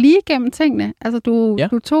lige igennem tingene. Altså,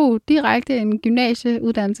 du tog direkte en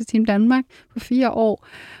gymnasieuddannelse til Team Danmark på 4 år,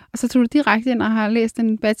 og så tog du direkte ind og har læst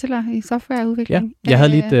en bachelor i softwareudvikling. Ja, jeg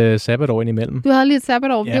havde lige et sabbatår indimellem. Du havde lige et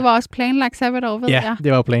sabbatår. Ja. Det var også planlagt sabbatår, ved jeg. Ja,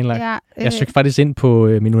 det var planlagt. Ja, jeg søgte faktisk ind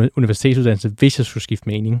på min universitetsuddannelse, hvis jeg skulle skifte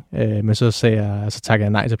mening. Men så takkede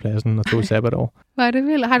jeg nej til pladsen og tog et sabbatår. Hvor er det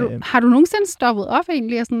vildt. Har du nogensinde stoppet op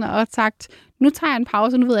egentlig og sagt, nu tager jeg en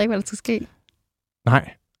pause, og nu ved jeg ikke, hvad der skal ske? Nej.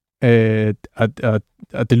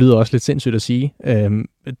 Og det lyder også lidt sindssygt at sige.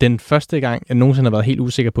 Den første gang, jeg nogensinde har været helt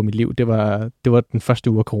usikker på mit liv, det var den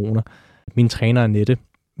første uge af corona. Min træner Annette.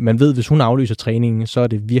 Man ved, hvis hun aflyser træningen, så er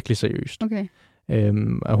det virkelig seriøst. Okay.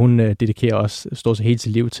 Og hun dedikerer også stort set hele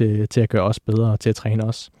sit liv til at gøre os bedre og til at træne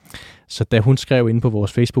os. Så da hun skrev inde på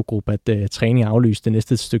vores Facebook-gruppe, at træning er aflyst det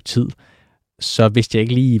næste stykke tid, så vidste jeg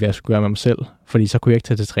ikke lige, hvad jeg skulle gøre med mig selv, fordi så kunne jeg ikke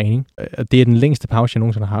tage til træning. Det er den længste pause, jeg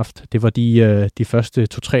nogensinde har haft. Det var de første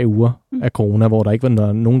 2-3 uger af corona, hvor der ikke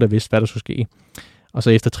var nogen, der vidste, hvad der skulle ske. Og så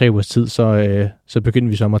efter 3 ugers tid, så begyndte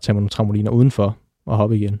vi så at tage nogle trampoliner udenfor og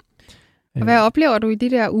hoppe igen. Og hvad oplever du i de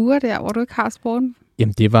der uger der, hvor du ikke har sporten?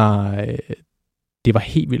 Jamen, det var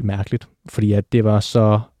helt vildt mærkeligt, fordi at det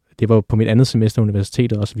var på mit andet semester i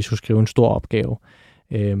universitetet også, vi skulle skrive en stor opgave.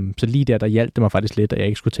 Så lige der hjalp det mig faktisk lidt, at jeg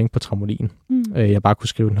ikke skulle tænke på trampolin. Jeg bare kunne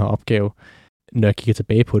skrive den her opgave. Når jeg kigger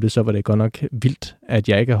tilbage på det, så var det godt nok vildt, at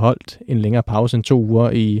jeg ikke har holdt en længere pause end 2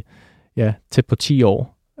 uger i tæt på 10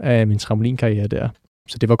 år af min trampolinkarriere der.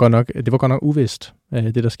 Så det var godt nok uvist,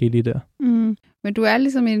 det der skete lige der. Men du er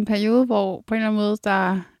ligesom i en periode, hvor på en eller anden måde,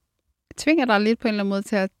 der tvinger dig lidt på en eller anden måde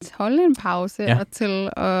til at holde en pause, og til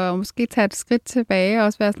at måske tage et skridt tilbage, og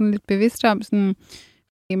også være sådan lidt bevidst om sådan,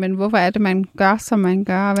 men hvorfor er det, man gør, som man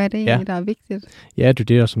gør, og hvad er det egentlig, der er vigtigt? Ja, det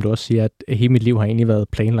er det, som du også siger, at hele mit liv har egentlig været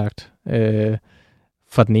planlagt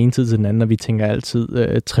fra den ene tid til den anden, og vi tænker altid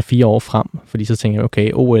 3-4 år frem, fordi så tænker jeg,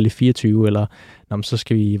 okay, OL i 24, eller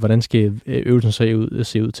så hvordan skal øvelsen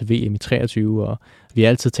se ud til VM i 23, og vi har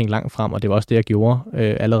altid tænkt langt frem, og det var også det, jeg gjorde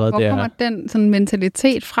allerede der. Hvor kommer den sådan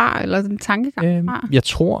mentalitet fra, eller den tankegang fra? Jeg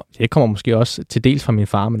tror, det kommer måske også til dels fra min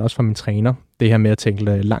far, men også fra min træner, det her med at tænke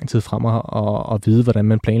lang tid frem og vide, hvordan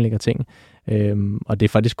man planlægger ting. Og det er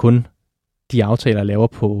faktisk kun de aftaler, jeg laver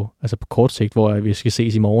på kort sigt, hvor vi skal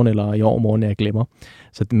ses i morgen eller i overmorgen, jeg glemmer.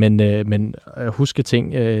 Så, men huske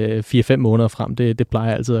ting 4-5 måneder frem, det plejer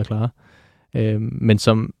jeg altid at klare. Men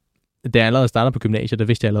da jeg allerede startede på gymnasiet, der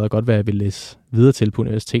vidste jeg allerede godt, hvad jeg ville læse videre til på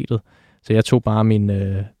universitetet. Så jeg tog bare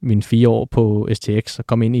mine 4 år på STX og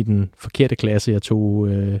kom ind i den forkerte klasse. Jeg tog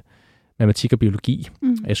matematik og biologi.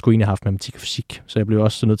 Jeg skulle egentlig have haft matematik og fysik, så jeg blev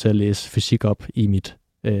også nødt til at læse fysik op i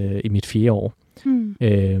mit 4. år.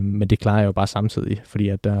 Men det klarer jeg jo bare samtidig, fordi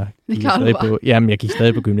at jeg gik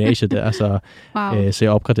stadig på gymnasiet der, så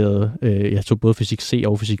jeg opgraderede. Jeg tog både fysik C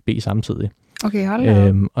og fysik B samtidig. Okay,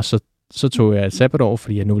 hold og så tog jeg et sabbatår,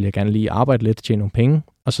 fordi nu ville jeg gerne lige arbejde lidt, tjene nogle penge,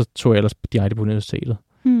 og så tog jeg ellers direkte på universitetet.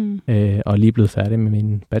 Og lige blevet færdig med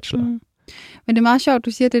min bachelor. Men det er meget sjovt,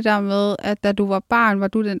 du siger det der med, at da du var barn, var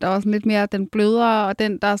du den, der var sådan lidt mere den blødere, og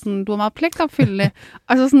den, der sådan, du var meget pligtopfyldende.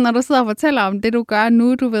 Og så sådan, når du sidder og fortæller om det, du gør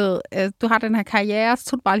nu, du ved, du har den her karriere, så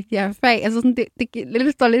tog du bare lige de her fag. Altså sådan,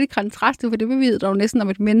 det står lidt i kontrast, for det bevidder du næsten om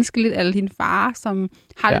et menneske, lidt eller din far, som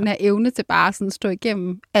har den her evne til bare sådan stå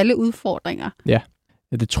igennem alle udfordringer. Ja.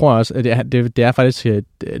 Det tror jeg også, at det er faktisk,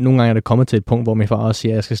 nogle gange er det kommet til et punkt, hvor min far også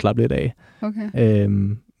siger, at jeg skal slappe lidt af. Okay.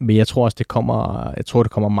 Men jeg tror også, det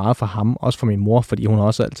kommer meget fra ham, også fra min mor, fordi hun har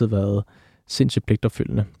også altid været sindssygt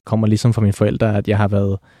pligtopfyldende. Det kommer ligesom fra mine forældre, at jeg har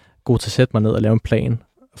været god til at sætte mig ned og lave en plan,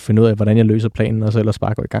 og finde ud af, hvordan jeg løser planen, og så ellers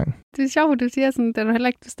bare gå i gang. Det er sjovt, du siger sådan, at du heller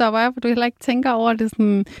ikke stopper op, og du heller ikke tænker over det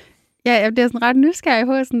sådan, jeg bliver sådan ret nysgerrig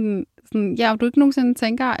på, sådan, om du ikke nogensinde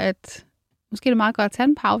tænker, at måske er det meget godt at tage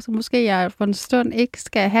en pause, måske jeg for en stund ikke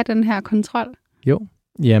skal have den her kontrol. Jo.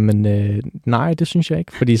 Jamen, nej, det synes jeg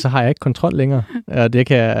ikke, fordi så har jeg ikke kontrol længere, og det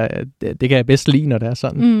kan jeg bedst lide, når det er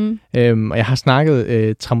sådan. Og jeg har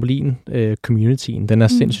snakket trampolin-communityen, den er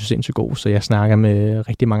sindssygt god, så jeg snakker med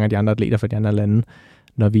rigtig mange af de andre atleter fra de andre lande,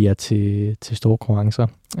 når vi er til store konkurrencer.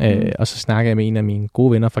 Og så snakker jeg med en af mine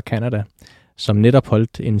gode venner fra Canada, som netop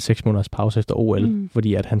holdt en 6 måneders pause efter OL,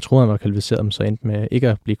 fordi at han troede, han var kvalificeret, men så endte med ikke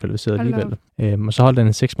at blive kvalificeret alligevel. Og så holdt han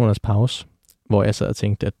en 6 måneders pause, hvor jeg sad og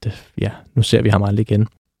tænkte, at nu ser vi ham aldrig igen.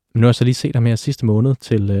 Men nu har jeg så lige set ham her sidste måned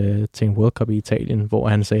til en World Cup i Italien, hvor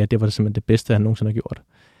han sagde, at det var simpelthen det bedste, han nogensinde har gjort.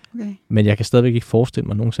 Okay. Men jeg kan stadigvæk ikke forestille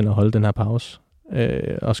mig nogensinde at holde den her pause,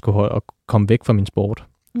 og komme væk fra min sport,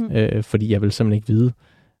 fordi jeg vil simpelthen ikke vide,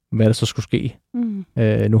 hvad der så skulle ske.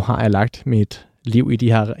 Nu har jeg lagt mit liv i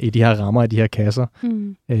de her rammer, i de her kasser,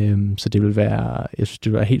 så det vil være, jeg synes,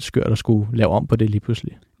 det vil være helt skørt at skulle lave om på det lige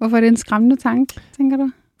pludselig. Hvorfor er det en skræmmende tanke, tænker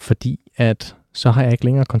du? Fordi at så har jeg ikke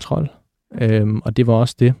længere kontrol. Og det var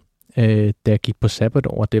også det, da jeg gik på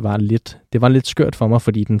sabbatår, det var lidt skørt for mig,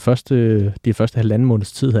 fordi de første halvanden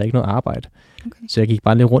måneds tid havde jeg ikke noget arbejde. Okay. Så jeg gik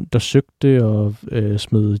bare lidt rundt og søgte og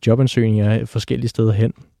smed jobansøgninger forskellige steder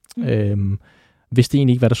hen. Vidste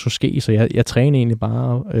egentlig ikke, hvad der skulle ske, så jeg trænede egentlig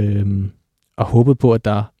bare og håbede på, at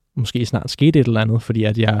der måske snart skete et eller andet, fordi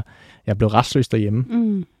at jeg blev restløs derhjemme.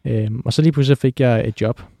 Og så lige pludselig fik jeg et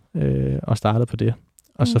job og startede på det.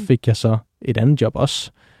 Og så fik jeg så et andet job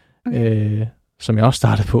også, som jeg også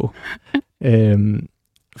startede på.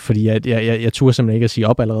 Fordi jeg turde simpelthen ikke at sige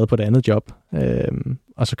op allerede på det andet job.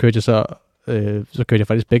 Og så kørte jeg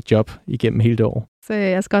faktisk begge job igennem hele det år. Så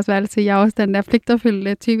jeg skal også være lidt til, jeg er også den der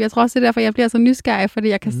pligtopfyldende type. Jeg tror også, det er derfor, jeg bliver så nysgerrig, fordi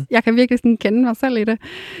jeg kan virkelig sådan kende mig selv i det.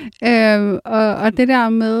 Og det der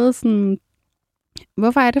med sådan,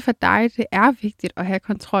 hvorfor er det for dig, det er vigtigt at have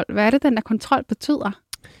kontrol? Hvad er det, den der kontrol betyder?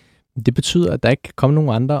 Det betyder, at der ikke kan komme nogen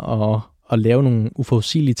andre og lave nogle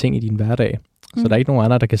uforudsigelige ting i din hverdag. Så der er ikke nogen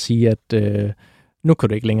andre, der kan sige, at nu kan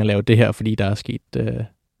du ikke længere lave det her, fordi der er sket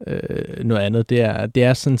noget andet. Det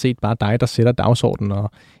er sådan set bare dig, der sætter dagsordenen,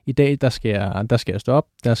 og i dag, der skal jeg stå op,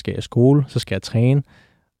 der skal jeg i skole, så skal jeg træne,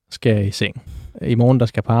 skal jeg i seng. I morgen, der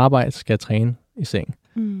skal jeg på arbejde, så skal jeg træne i seng.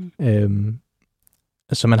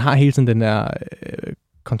 Så man har hele tiden den der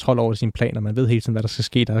kontrol over sine planer, man ved hele tiden, hvad der skal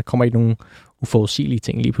ske. Der kommer ikke nogen uforudsigelige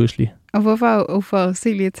ting lige pludselig. Og hvorfor er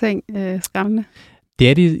uforudsigelige ting skræmmende?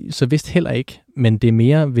 Det er de så vist heller ikke, men det er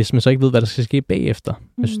mere, hvis man så ikke ved, hvad der skal ske bagefter.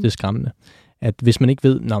 Jeg synes, det er skræmmende. At hvis man ikke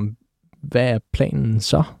ved, hvad er planen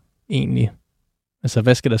så egentlig? Altså,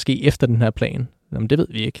 hvad skal der ske efter den her plan? Jamen, det ved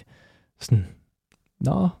vi ikke. Sådan,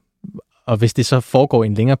 og hvis det så foregår i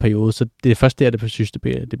en længere periode, så det er først der, det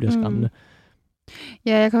bliver skræmmende.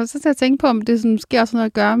 Ja, jeg kommer så til at tænke på, om det sådan, måske også noget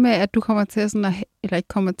at gøre med, at du kommer til sådan eller ikke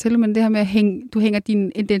kommer til, men det her med, at du hænger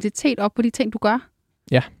din identitet op på de ting, du gør.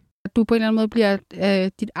 Ja. At du på en eller anden måde bliver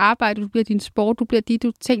dit arbejde, du bliver din sport, du bliver de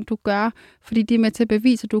ting, du gør, fordi de er med til at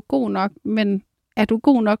bevise, at du er god nok, men er du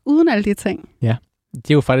god nok uden alle de ting? Ja,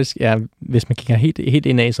 det er jo faktisk, hvis man kigger helt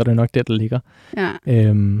indad, så er det nok der ligger. Ja.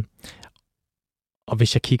 Og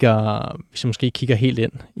hvis jeg måske kigger helt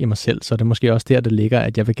ind i mig selv, så er det måske også der ligger,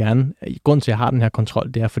 at jeg vil gerne, grunden til, at jeg har den her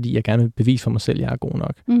kontrol, det er, fordi jeg gerne vil bevise for mig selv, at jeg er god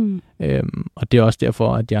nok. Og det er også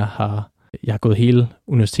derfor, at jeg har gået hele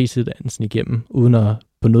universitetsuddannelsen igennem, uden at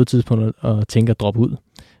på noget tidspunkt at tænke at droppe ud.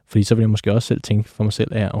 Fordi så vil jeg måske også selv tænke for mig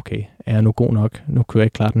selv, at okay, er jeg nu god nok? Nu kan jeg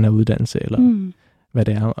ikke klare den her uddannelse, eller hvad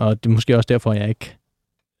det er. Og det er måske også derfor, at jeg ikke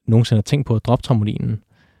nogensinde har tænkt på at droppe trampolinen.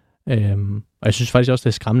 Og jeg synes faktisk også, det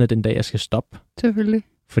er skræmmende den dag, jeg skal stoppe. Selvfølgelig.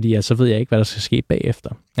 Fordi så ved jeg ikke, hvad der skal ske bagefter.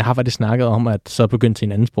 Jeg har faktisk snakket om, at så begynde til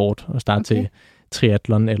en anden sport, og starte til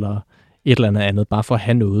triathlon eller et eller andet, bare for at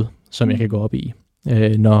have noget, som jeg kan gå op i,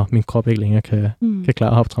 når min krop ikke længere kan klare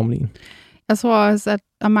at hoppe trampolin. Jeg tror også, at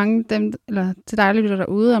der er mange af dem, eller til dig, der lytter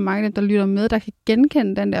derude, og mange af dem, der lytter med, der kan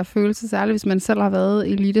genkende den der følelse, særligt hvis man selv har været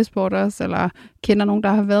i elitesport også, eller kender nogen, der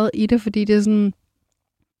har været i det, fordi det er sådan,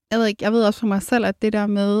 jeg ved også for mig selv, at det der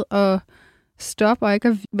med at stoppe, og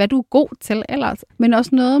ikke hvad du er god til ellers, men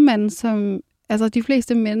også noget, man som, altså de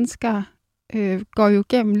fleste mennesker går jo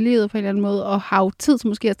gennem livet på en eller anden måde, og har jo tid til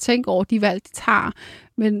måske at tænke over de valg, de tager.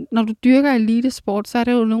 Men når du dyrker elitesport, så er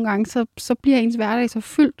det jo nogle gange, så bliver ens hverdag så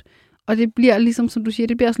fyldt, og det bliver ligesom, som du siger,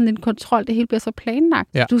 det bliver sådan en kontrol, det hele bliver så planlagt.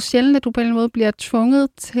 Ja. Du er sjældent, at du på en eller anden måde bliver tvunget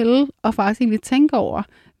til at faktisk egentlig tænke over,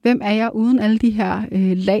 hvem er jeg uden alle de her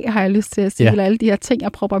lag, har jeg lyst til at sige, eller alle de her ting,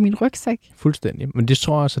 jeg propper i min rygsæk. Fuldstændig. Men det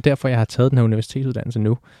tror jeg også derfor, jeg har taget den her universitetsuddannelse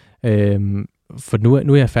nu. For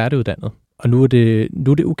nu er jeg færdiguddannet. Og nu er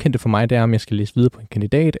det ukendte for mig, det er, om jeg skal læse videre på en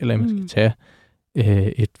kandidat, eller om jeg skal tage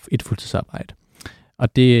et fuldtidsarbejde.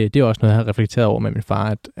 Og det er også noget, jeg har reflekteret over med min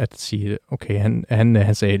far, at sige, okay,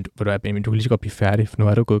 han sagde, du kan lige så godt blive færdig, for nu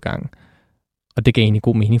er du gået i gang. Og det gav egentlig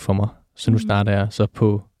god mening for mig. Så nu starter jeg så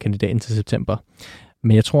på kandidaten til september.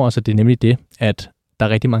 Men jeg tror også, at det er nemlig det, at der er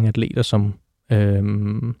rigtig mange atleter, som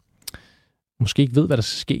måske ikke ved, hvad der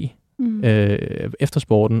skal ske efter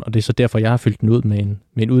sporten, og det er så derfor, jeg har fyldt den ud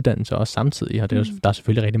med en uddannelse også samtidig, og der er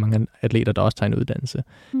selvfølgelig rigtig mange atleter, der også tager en uddannelse.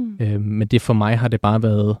 Men det for mig har det bare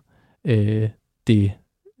været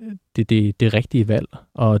det rigtige valg,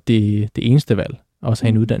 og det eneste valg, også at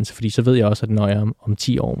have en uddannelse, fordi så ved jeg også, at når jeg om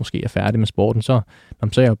 10 år måske er færdig med sporten, så er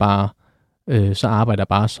jeg jo bare så arbejder jeg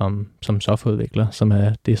bare som softwareudvikler, som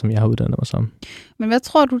er det, som jeg har uddannet mig som. Men hvad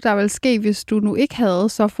tror du, der ville ske, hvis du nu ikke havde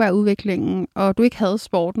softwareudviklingen, og du ikke havde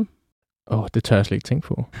sporten? Det tør jeg slet ikke tænke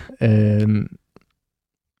på.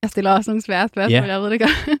 Jeg stiller også nogle svære spørgsmål, jeg ved det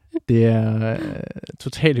godt. Det er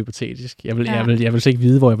totalt hypotetisk. Jeg vil ikke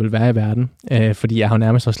vide, hvor jeg vil være i verden, fordi jeg har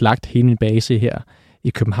nærmest også lagt hele min base her i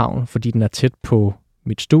København, fordi den er tæt på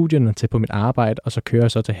mit studie, og tæt på mit arbejde, og så kører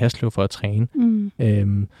jeg så til Haslev for at træne.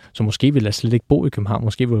 Så måske ville jeg slet ikke bo i København,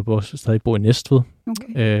 måske ville jeg stadig bo i Næstved.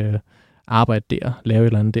 Okay. Arbejde der, lave et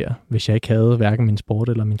eller andet der, hvis jeg ikke havde hverken min sport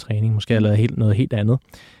eller min træning. Måske havde jeg lavet noget helt andet.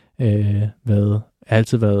 Jeg har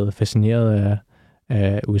altid været fascineret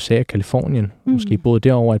af USA og Kalifornien. Måske boet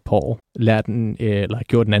derovre et par år.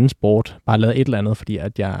 Gjort en anden sport. Bare lavet et eller andet, fordi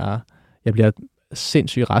at jeg bliver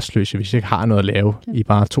sindssygt restløs, hvis jeg ikke har noget at lave i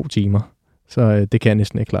bare 2 timer. Så det kan jeg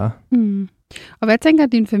næsten ikke klare. Og hvad tænker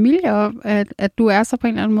din familie om, at du er så på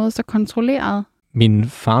en eller anden måde så kontrolleret? Min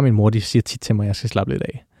far og min mor, de siger tit til mig, at jeg skal slappe lidt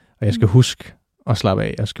af. Og jeg skal huske at slappe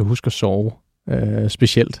af. Jeg skal huske at sove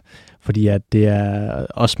specielt. Fordi at det er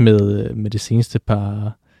også med det seneste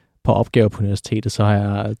par opgaver på universitetet, så har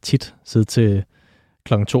jeg tit siddet til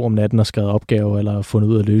 2:00 om natten og skrevet opgaver, eller fundet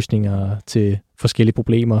ud af løsninger til forskellige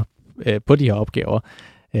problemer på de her opgaver.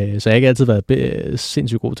 Så jeg har ikke altid været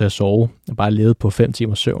sindssygt god til at sove. Jeg har bare levet på 5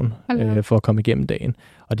 timer søvn for at komme igennem dagen.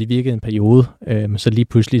 Og det virkede en periode. Så lige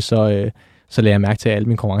pludselig så lagde jeg mærke til, at alle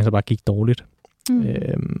mine konkurrencer bare gik dårligt.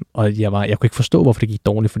 Og jeg kunne ikke forstå, hvorfor det gik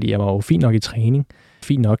dårligt, fordi jeg var jo fint nok i træning.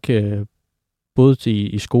 Fint nok både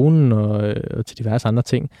i skolen og til diverse andre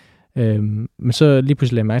ting. Men så lige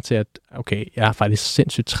pludselig lagde jeg mærke til, at okay, jeg er faktisk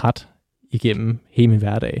sindssygt træt igennem hele min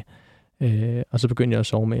hverdag. Og så begyndte jeg at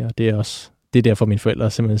sove mere. Det er derfor, mine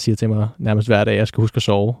forældre simpelthen siger til mig nærmest hver dag, at jeg skal huske at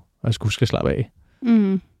sove, og jeg skal huske at slappe af.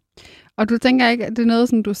 Og du tænker ikke, at det er noget,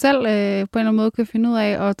 som du selv på en eller anden måde kan finde ud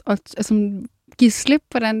af, og altså, give slip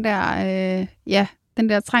på den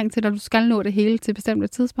der træng til, at du skal nå det hele til bestemte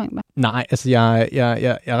tidspunkter? Nej, altså jeg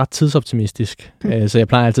er ret tidsoptimistisk. Så jeg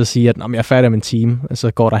plejer altid at sige, at når jeg er færdig om en time,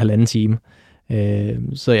 så går der 1,5 time.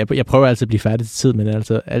 Så jeg prøver altid at blive færdig til tid, men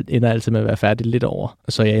ender altid med at være færdig lidt over.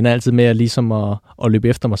 Så jeg ender altid med at løbe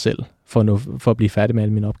efter mig selv, for at blive færdig med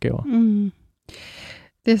alle mine opgaver.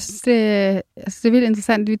 Det er vildt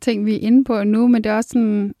interessant, de ting, vi er inde på nu, men det er også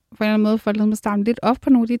sådan, på en eller anden måde, for at starte lidt op på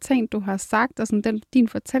nogle af de ting, du har sagt, og sådan din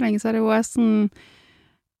fortælling, så er det jo også sådan,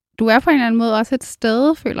 du er på en eller anden måde også et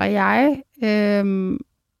sted, føler jeg,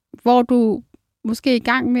 hvor du måske er i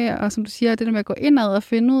gang med, og som du siger, det der med at gå indad og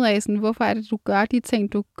finde ud af, sådan, hvorfor er det, du gør de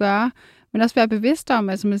ting, du gør, men også være bevidst om,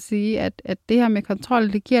 altså man siger, at det her med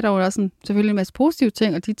kontrol, det giver dig også sådan, selvfølgelig en masse positive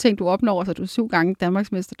ting, og de ting, du opnår, så du er 7 gange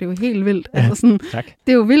Danmarksmester, det er jo helt vildt. Ja, altså sådan, tak.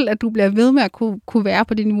 Det er jo vildt, at du bliver ved med at kunne være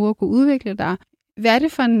på din niveau og kunne udvikle dig. Hvad er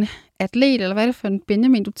det for en atlet, eller hvad er det for en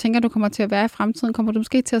Benjamin, du tænker, du kommer til at være i fremtiden? Kommer du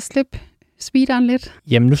måske til at slippe speederen lidt?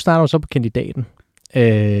 Jamen, nu starter du så på kandidaten.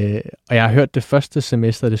 Og jeg har hørt det første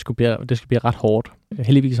semester, det skal blive ret hårdt.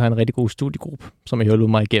 Heldigvis har jeg en rigtig god studiegruppe, som har hjulpet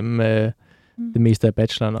mig igennem det meste af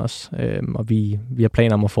bacheloren også. Og vi har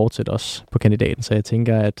planer om at fortsætte også på kandidaten, så jeg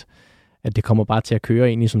tænker, at det kommer bare til at køre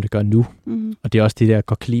egentlig, som det gør nu. Og det er også det der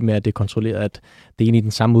godt lide med, at det er kontrolleret, at det er egentlig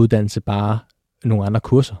den samme uddannelse, bare nogle andre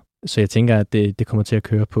kurser. Så jeg tænker, at det kommer til at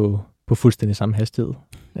køre på fuldstændig samme hastighed.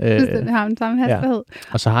 Fuldstændig har den samme hastighed. Ja.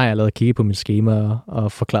 Og så har jeg allerede kigget på mit schema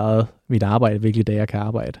og forklaret mit arbejde, hvilke dage jeg kan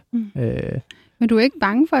arbejde. Men du er ikke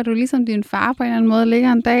bange for, at du ligesom din far på en eller anden måde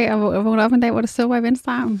ligger en dag og vågner op en dag, hvor det sover i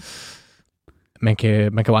venstre arm? Man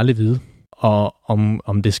kan jo aldrig vide, og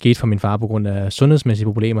om det skete for min far på grund af sundhedsmæssige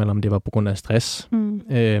problemer, eller om det var på grund af stress.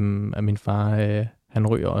 At min far, han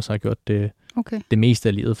ryger også og har gjort det meste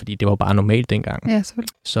af livet, fordi det var bare normalt dengang. Ja,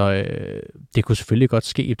 selvfølgelig. Så det kunne selvfølgelig godt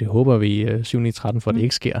ske. Det håber vi 7-9-13, for det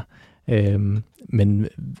ikke sker.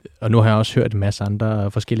 Og nu har jeg også hørt en masse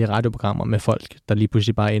andre forskellige radioprogrammer med folk, der lige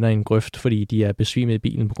pludselig bare ender i en grøft, fordi de er besvimet i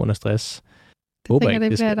bilen på grund af stress. Det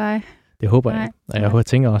bliver dig. Det håber jeg. Og jeg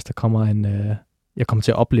tænker også, der kommer jeg kommer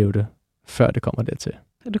til at opleve det, før det kommer dertil.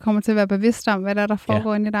 Du kommer til at være bevidst om, hvad der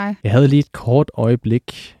foregår inde i dig. Jeg havde lige et kort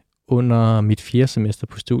øjeblik under mit 4. semester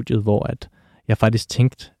på studiet, hvor at jeg faktisk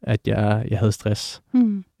tænkte, at jeg havde stress.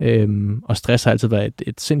 Og stress har altid været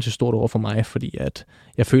et sindssygt stort ord for mig, fordi at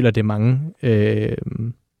jeg føler, at det er mange,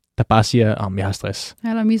 der bare siger, at jeg har stress.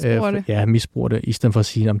 Eller misbruger det. Ja, misbruger det, i stedet for at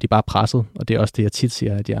sige, at de er bare presset. Og det er også det, jeg tit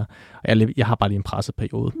siger, at jeg har bare lige en presset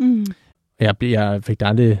periode. Jeg fik det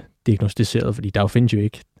aldrig diagnostiseret, fordi der findes jo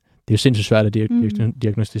ikke. Det er jo sindssygt svært at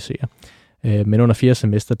diagnostisere. Men under 4.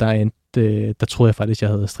 semester, der troede jeg faktisk, at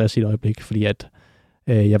jeg havde stress i et øjeblik, fordi at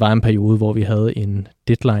jeg var i en periode, hvor vi havde en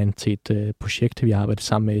deadline til et projekt. Vi arbejdede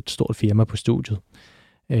sammen med et stort firma på studiet.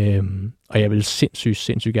 Og jeg ville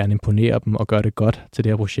sindssygt gerne imponere dem og gøre det godt til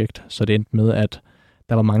det her projekt. Så det endte med, at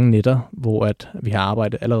der var mange nætter, hvor at vi har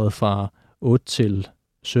arbejdet allerede fra 8 til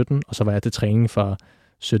 17, og så var jeg til træning fra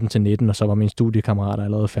 17 til 19, og så var mine studiekammerater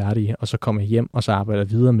allerede færdige, og så kom jeg hjem, og så arbejdede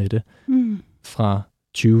jeg videre med det fra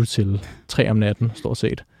 20 til 3 om natten, stort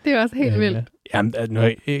set. Det er også helt vildt. Jamen, når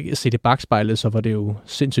jeg set i bagspejlet, så var det jo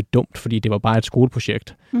sindssygt dumt, fordi det var bare et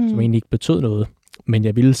skoleprojekt, som egentlig ikke betød noget. Men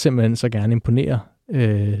jeg ville simpelthen så gerne imponere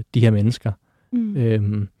de her mennesker.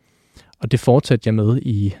 Og det fortsatte jeg med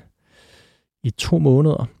i 2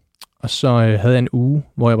 måneder. Og så havde jeg en uge,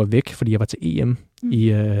 hvor jeg var væk, fordi jeg var til EM.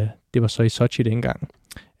 Det var så i Sochi dengang,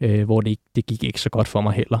 hvor det gik ikke så godt for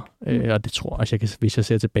mig heller. Og det tror jeg også, hvis jeg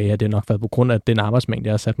ser tilbage, at det nok været på grund af den arbejdsmængde,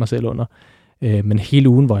 jeg har sat mig selv under. Men hele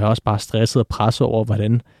ugen var jeg også bare stresset og presset over,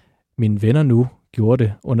 hvordan mine venner nu gjorde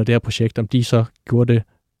det under det her projekt, om de så gjorde det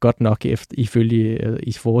godt nok i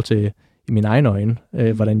forhold til i mine egne øjne,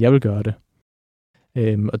 hvordan jeg vil gøre det.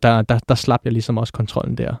 Og der slap jeg ligesom også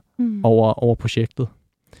kontrollen der over projektet.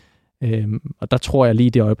 Og der tror jeg lige i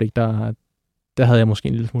det øjeblik, der havde jeg måske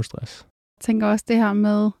en lille smule stress. Jeg tænker også det her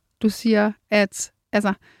med, du siger, at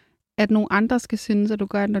nogle andre skal synes, at du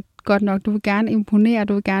gør det godt nok. Du vil gerne imponere,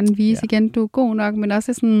 du vil gerne vise igen, du er god nok, men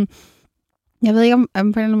også sådan, jeg ved ikke om på en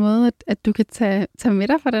eller anden måde, at du kan tage med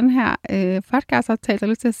dig fra den her podcast-optagelse, jeg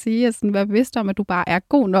har lyst til at sige, at sådan, være bevidst om, at du bare er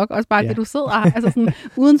god nok, også bare det, du sidder, altså sådan,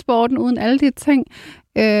 uden sporten, uden alle de ting.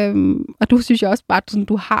 Og du synes jo også bare, at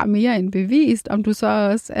du har mere end bevist, om du så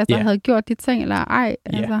også havde gjort de ting, eller ej.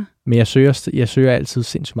 Altså. Men jeg søger altid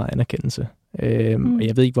sindssygt meget anerkendelse. Og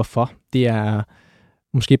jeg ved ikke hvorfor. Det er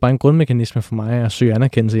måske bare en grundmekanisme for mig at søge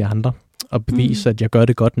anerkendelse i andre, og bevise, at jeg gør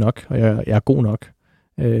det godt nok, og jeg er god nok.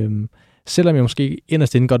 Selvom jeg måske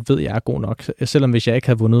inderst inde godt ved, at jeg er god nok. Selvom hvis jeg ikke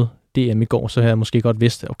havde vundet DM i går, så havde jeg måske godt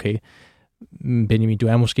vidst, okay, Benjamin, du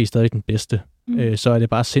er måske stadig den bedste. Så er det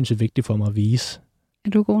bare sindssygt vigtigt for mig at vise, er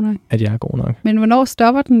du god nok? At jeg er god nok. Men hvornår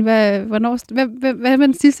stopper den? Hvad er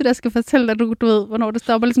den sidste, der skal fortælle dig, du ved, hvornår det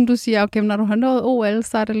stopper? Ligesom du siger, okay, når du har nået OL,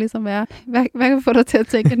 så er det ligesom, hvad kan få dig til at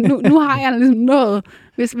tænke, nu har jeg ligesom nået,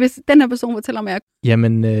 hvis den her person fortæller mig.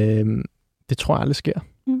 Jamen, det tror jeg aldrig sker.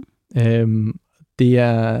 Det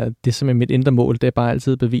er simpelthen mit indre mål, det er bare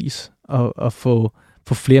altid bevis, at få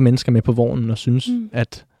flere mennesker med på vognen, og synes,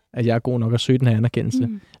 at jeg er god nok at søge den her anerkendelse,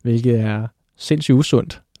 hvilket er sindssygt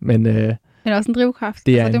usundt, men det er også en drivkraft.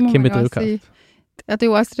 Det er en kæmpe drivkraft. Og det er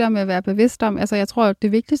jo også det der med at være bevidst om, altså jeg tror, at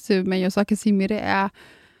det vigtigste, man jo så kan sige med det, er,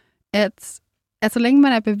 at så længe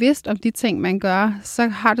man er bevidst om de ting, man gør, så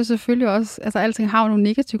har det selvfølgelig også, altså alting har jo nogle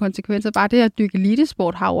negative konsekvenser. Bare det at dyrke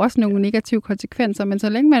elitesport har jo også nogle negative konsekvenser, men så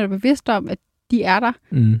længe man er bevidst om, at de er der,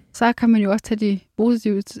 så kan man jo også tage de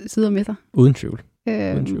positive sider med sig. Uden tvivl.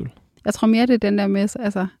 Uden tvivl. Jeg tror mere, det er den der med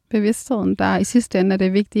altså, bevidstheden, der i sidste ende er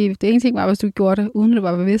det vigtige. Det er ingenting bare, hvis du gjorde det, uden at du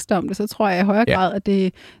var bevidst om det, så tror jeg i højere grad, at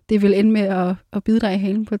det vil ende med at bide dig i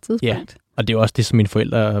halen på et tidspunkt. Ja, og det er også det, som mine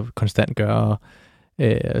forældre konstant gør, og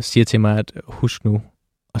siger til mig, at husk nu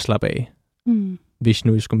at slappe af, hvis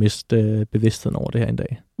nu I skulle miste bevidstheden over det her en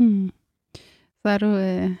dag. Så er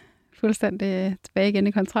du fuldstændig tilbage igen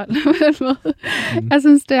i kontrol på den måde. Jeg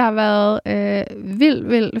synes, det har været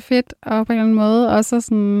vildt fedt, og på en eller anden måde også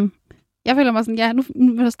sådan, jeg føler mig sådan,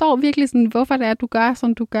 nu forstår virkelig sådan, hvorfor det er, at du gør,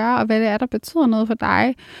 som du gør, og hvad det er, der betyder noget for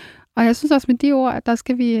dig. Og jeg synes også med de ord, at der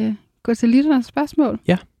skal vi gå til lytternes spørgsmål.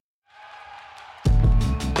 Ja.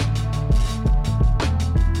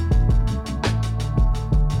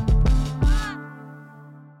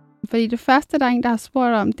 Fordi det første, der er en, der har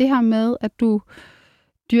spurgt om, det her med, at du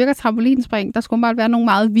dyrker trampolinspring, der skulle bare være nogle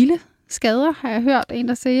meget vilde skader, har jeg hørt en,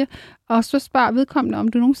 der siger. Og så spørger vedkommende, om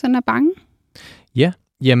du nogensinde er bange? Ja,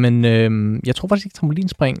 jamen, jeg tror faktisk ikke, at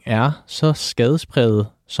trampolinspring er så skadespræget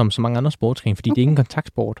som så mange andre sportsgrene, fordi det er ikke en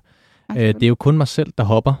kontaktsport. Det er jo kun mig selv, der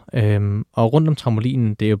hopper. Og rundt om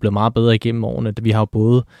trampolinen, det er jo blevet meget bedre igennem årene. Vi har jo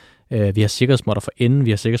både vi har sikkerhedsmåtter for enden, vi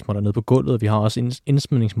har sikkerhedsmåtter nede på gulvet, vi har også en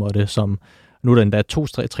indsmidningsmåtte, som nu er der endda 2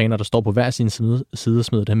 trænere, der står på hver sin side og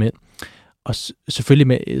smider dem ind. Og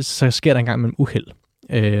selvfølgelig så sker der engang med en uheld,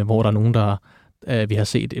 hvor der er nogen, der vi har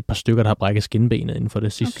set et par stykker, der har brækket skinbenet inden for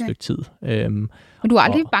det sidste stykke tid. Og du er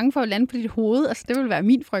aldrig bange for at lande på dit hoved? Altså, det vil være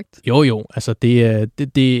min frygt. Jo, altså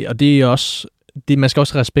det er også, man skal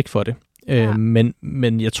også have respekt for det. Ja.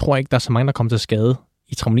 Men jeg tror ikke, der er så mange, der kommer til skade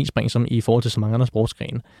i trampolinspring, som i forhold til så mange andre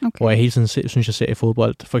sportsgrene. Okay. Hvor jeg hele tiden synes, jeg ser i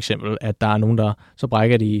fodbold, for eksempel, at der er nogen, der så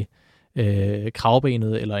brækker de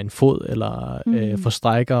kravbenet, eller en fod, eller for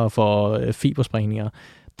strækker og for fibersprængninger.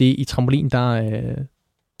 Det i trampolin,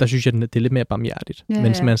 der synes jeg, det er lidt mere barmhjertigt.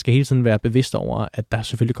 Men man skal hele tiden være bevidst over, at der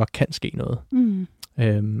selvfølgelig godt kan ske noget.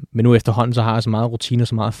 Men nu efterhånden, så har jeg så meget rutine og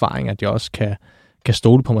så meget erfaring, at jeg også kan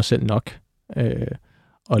stole på mig selv nok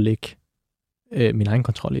og lægge min egen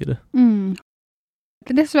kontrol i det.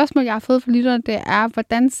 Det næste spørgsmål, jeg har fået fra lytterne, det er,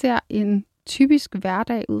 hvordan ser en typisk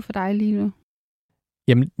hverdag ud for dig lige nu?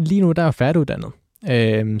 Jamen, lige nu der er jeg færdiguddannet.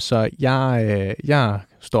 Så jeg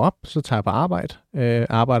står op, så tager jeg på arbejde.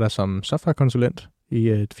 Arbejder som softwarekonsulent i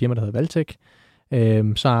et firma, der hedder Valtech.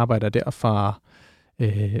 Så arbejder jeg der fra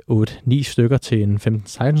 8-9 stykker til en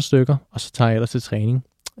 15-16 stykker, og så tager jeg ellers til træning.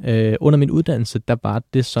 Under min uddannelse, der var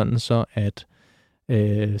det sådan så, at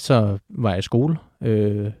så var jeg i skole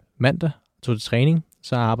mandag, tog til træning,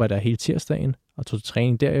 så arbejdede jeg hele tirsdagen og tog til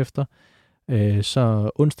træning derefter. Så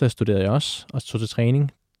onsdag studerede jeg også og tog til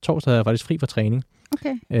træning. Torsdag havde jeg faktisk fri fra træning.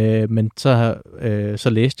 Okay. Men så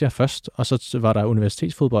læste jeg først, og så var der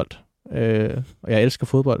universitetsfodbold. Og jeg elsker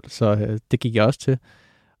fodbold, så det gik jeg også til.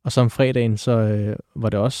 Og så om fredagen, så var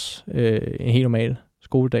det også en helt normal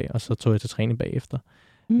skoledag, og så tog jeg til træning bagefter.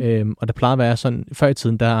 Og der plejede at være sådan, før i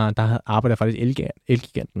tiden, der arbejdede jeg faktisk i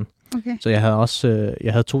Elgiganten. Okay. Så jeg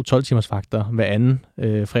havde 2 12-timers vagter hver anden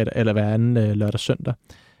fredag, eller hver anden lørdag og søndag.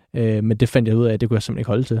 Men det fandt jeg ud af, at det kunne jeg simpelthen ikke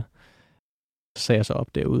holde til. Så sagde jeg så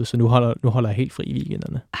op derude, så nu holder jeg helt fri i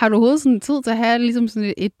weekenderne. Har du overhovedet sådan tid til at have ligesom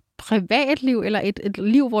sådan et privatliv, eller et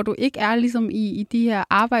liv, hvor du ikke er ligesom i de her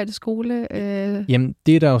arbejdeskole? Jamen,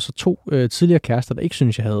 det er der jo så 2 tidligere kærester, der ikke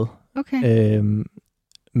synes, jeg havde. Okay.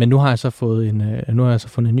 Men nu har jeg så fået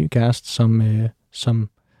en ny kæreste, som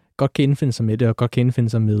godt kan indfinde sig med det, og godt kan indfinde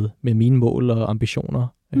sig med mine mål og ambitioner.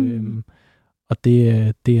 Og det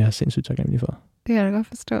er jeg sindssygt taknemmelig for. Det kan jeg da godt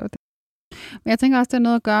forstå. Men jeg tænker også, det har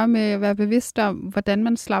noget at gøre med at være bevidst om, hvordan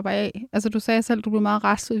man slapper af. Altså, du sagde selv, at du blev meget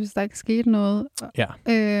rastløs, hvis der ikke skete noget. Ja.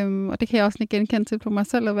 Og det kan jeg også genkende til på mig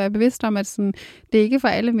selv, at være bevidst om, at sådan, det er ikke for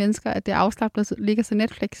alle mennesker, at det er afslappet ligger til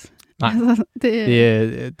Netflix. Nej, altså,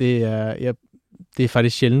 det er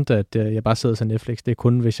faktisk sjældent, at jeg bare sidder til Netflix. Det er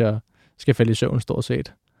kun, hvis jeg skal falde i søvn stort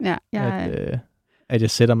set. Ja, at jeg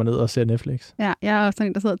sætter mig ned og ser Netflix. Ja, jeg er også sådan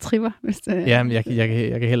en, der sidder og tripper. Jamen, jeg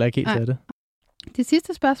kan heller ikke helt tage det. Det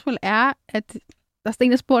sidste spørgsmål er, at der er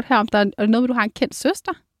en, der spurgte her, om der er noget, du har en kendt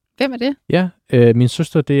søster. Hvem er det? Ja, min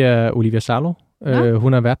søster, det er Olivia Salo.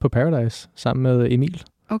 Hun har været på Paradise sammen med Emil.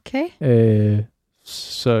 Okay.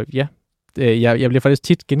 Så ja, jeg bliver faktisk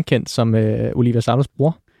tit genkendt som Olivia Salos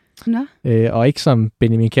bror. Nå. Og ikke som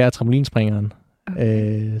Benjamin Kjær, trampolinspringeren.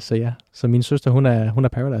 Okay. Så min søster, hun er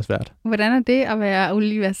Paradise-vært. Hvordan er det at være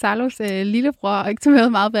Olivia Salos lillebror, og ikke så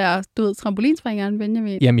meget være, trampolinspringeren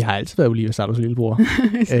Benjamin? Jamen, jeg har altid været Olivia Salos lillebror.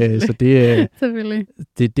 Så selvfølgelig.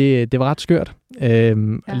 Det var ret skørt.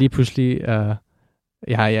 Lige pludselig,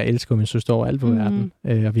 jeg elsker min søster over alt på verden.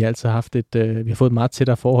 Og vi har altid haft vi har fået et meget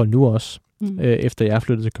tættere forhold nu også, efter jeg er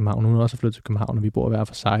flyttet til København. Hun er også flyttet til København, og vi bor hver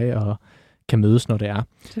for sig, og kan mødes, når det er.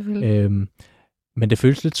 Selvfølgelig. Men det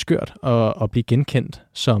føles lidt skørt at blive genkendt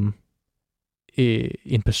som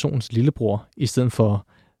en persons lillebror, i stedet for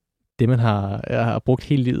det, man har brugt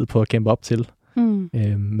hele livet på at kæmpe op til.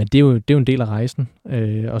 Men det er jo en del af rejsen.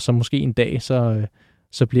 Og så måske en dag,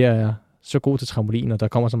 så bliver jeg så god til trampolin, og der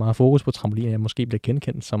kommer så meget fokus på trampolin, at jeg måske bliver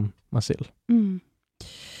genkendt som mig selv.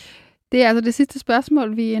 Det er altså det sidste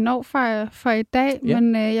spørgsmål, vi når for i dag,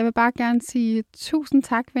 men jeg vil bare gerne sige tusind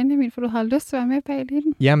tak, Benjamin, for du har lyst til at være med bag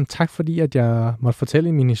liden. Jamen tak, fordi at jeg måtte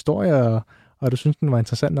fortælle min historie, og du synes, den var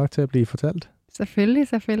interessant nok til at blive fortalt. Selvfølgelig.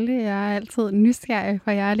 Jeg er altid nysgerrig,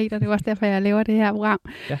 for jeg er leder. Det er også derfor, jeg laver det her program.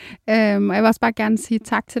 Ja. Og jeg vil også bare gerne sige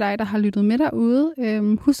tak til dig, der har lyttet med derude.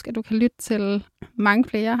 Husk, at du kan lytte til mange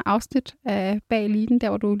flere afsnit af Bag Liden, der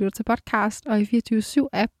hvor du lytter til podcast og i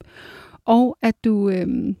 24/7-app. Og at du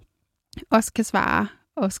også kan svare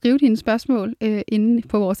og skrive dine spørgsmål inde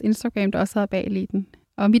på vores Instagram, der også hedder Bag Liden.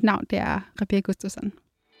 Og mit navn, det er Rebecca Gustafsson.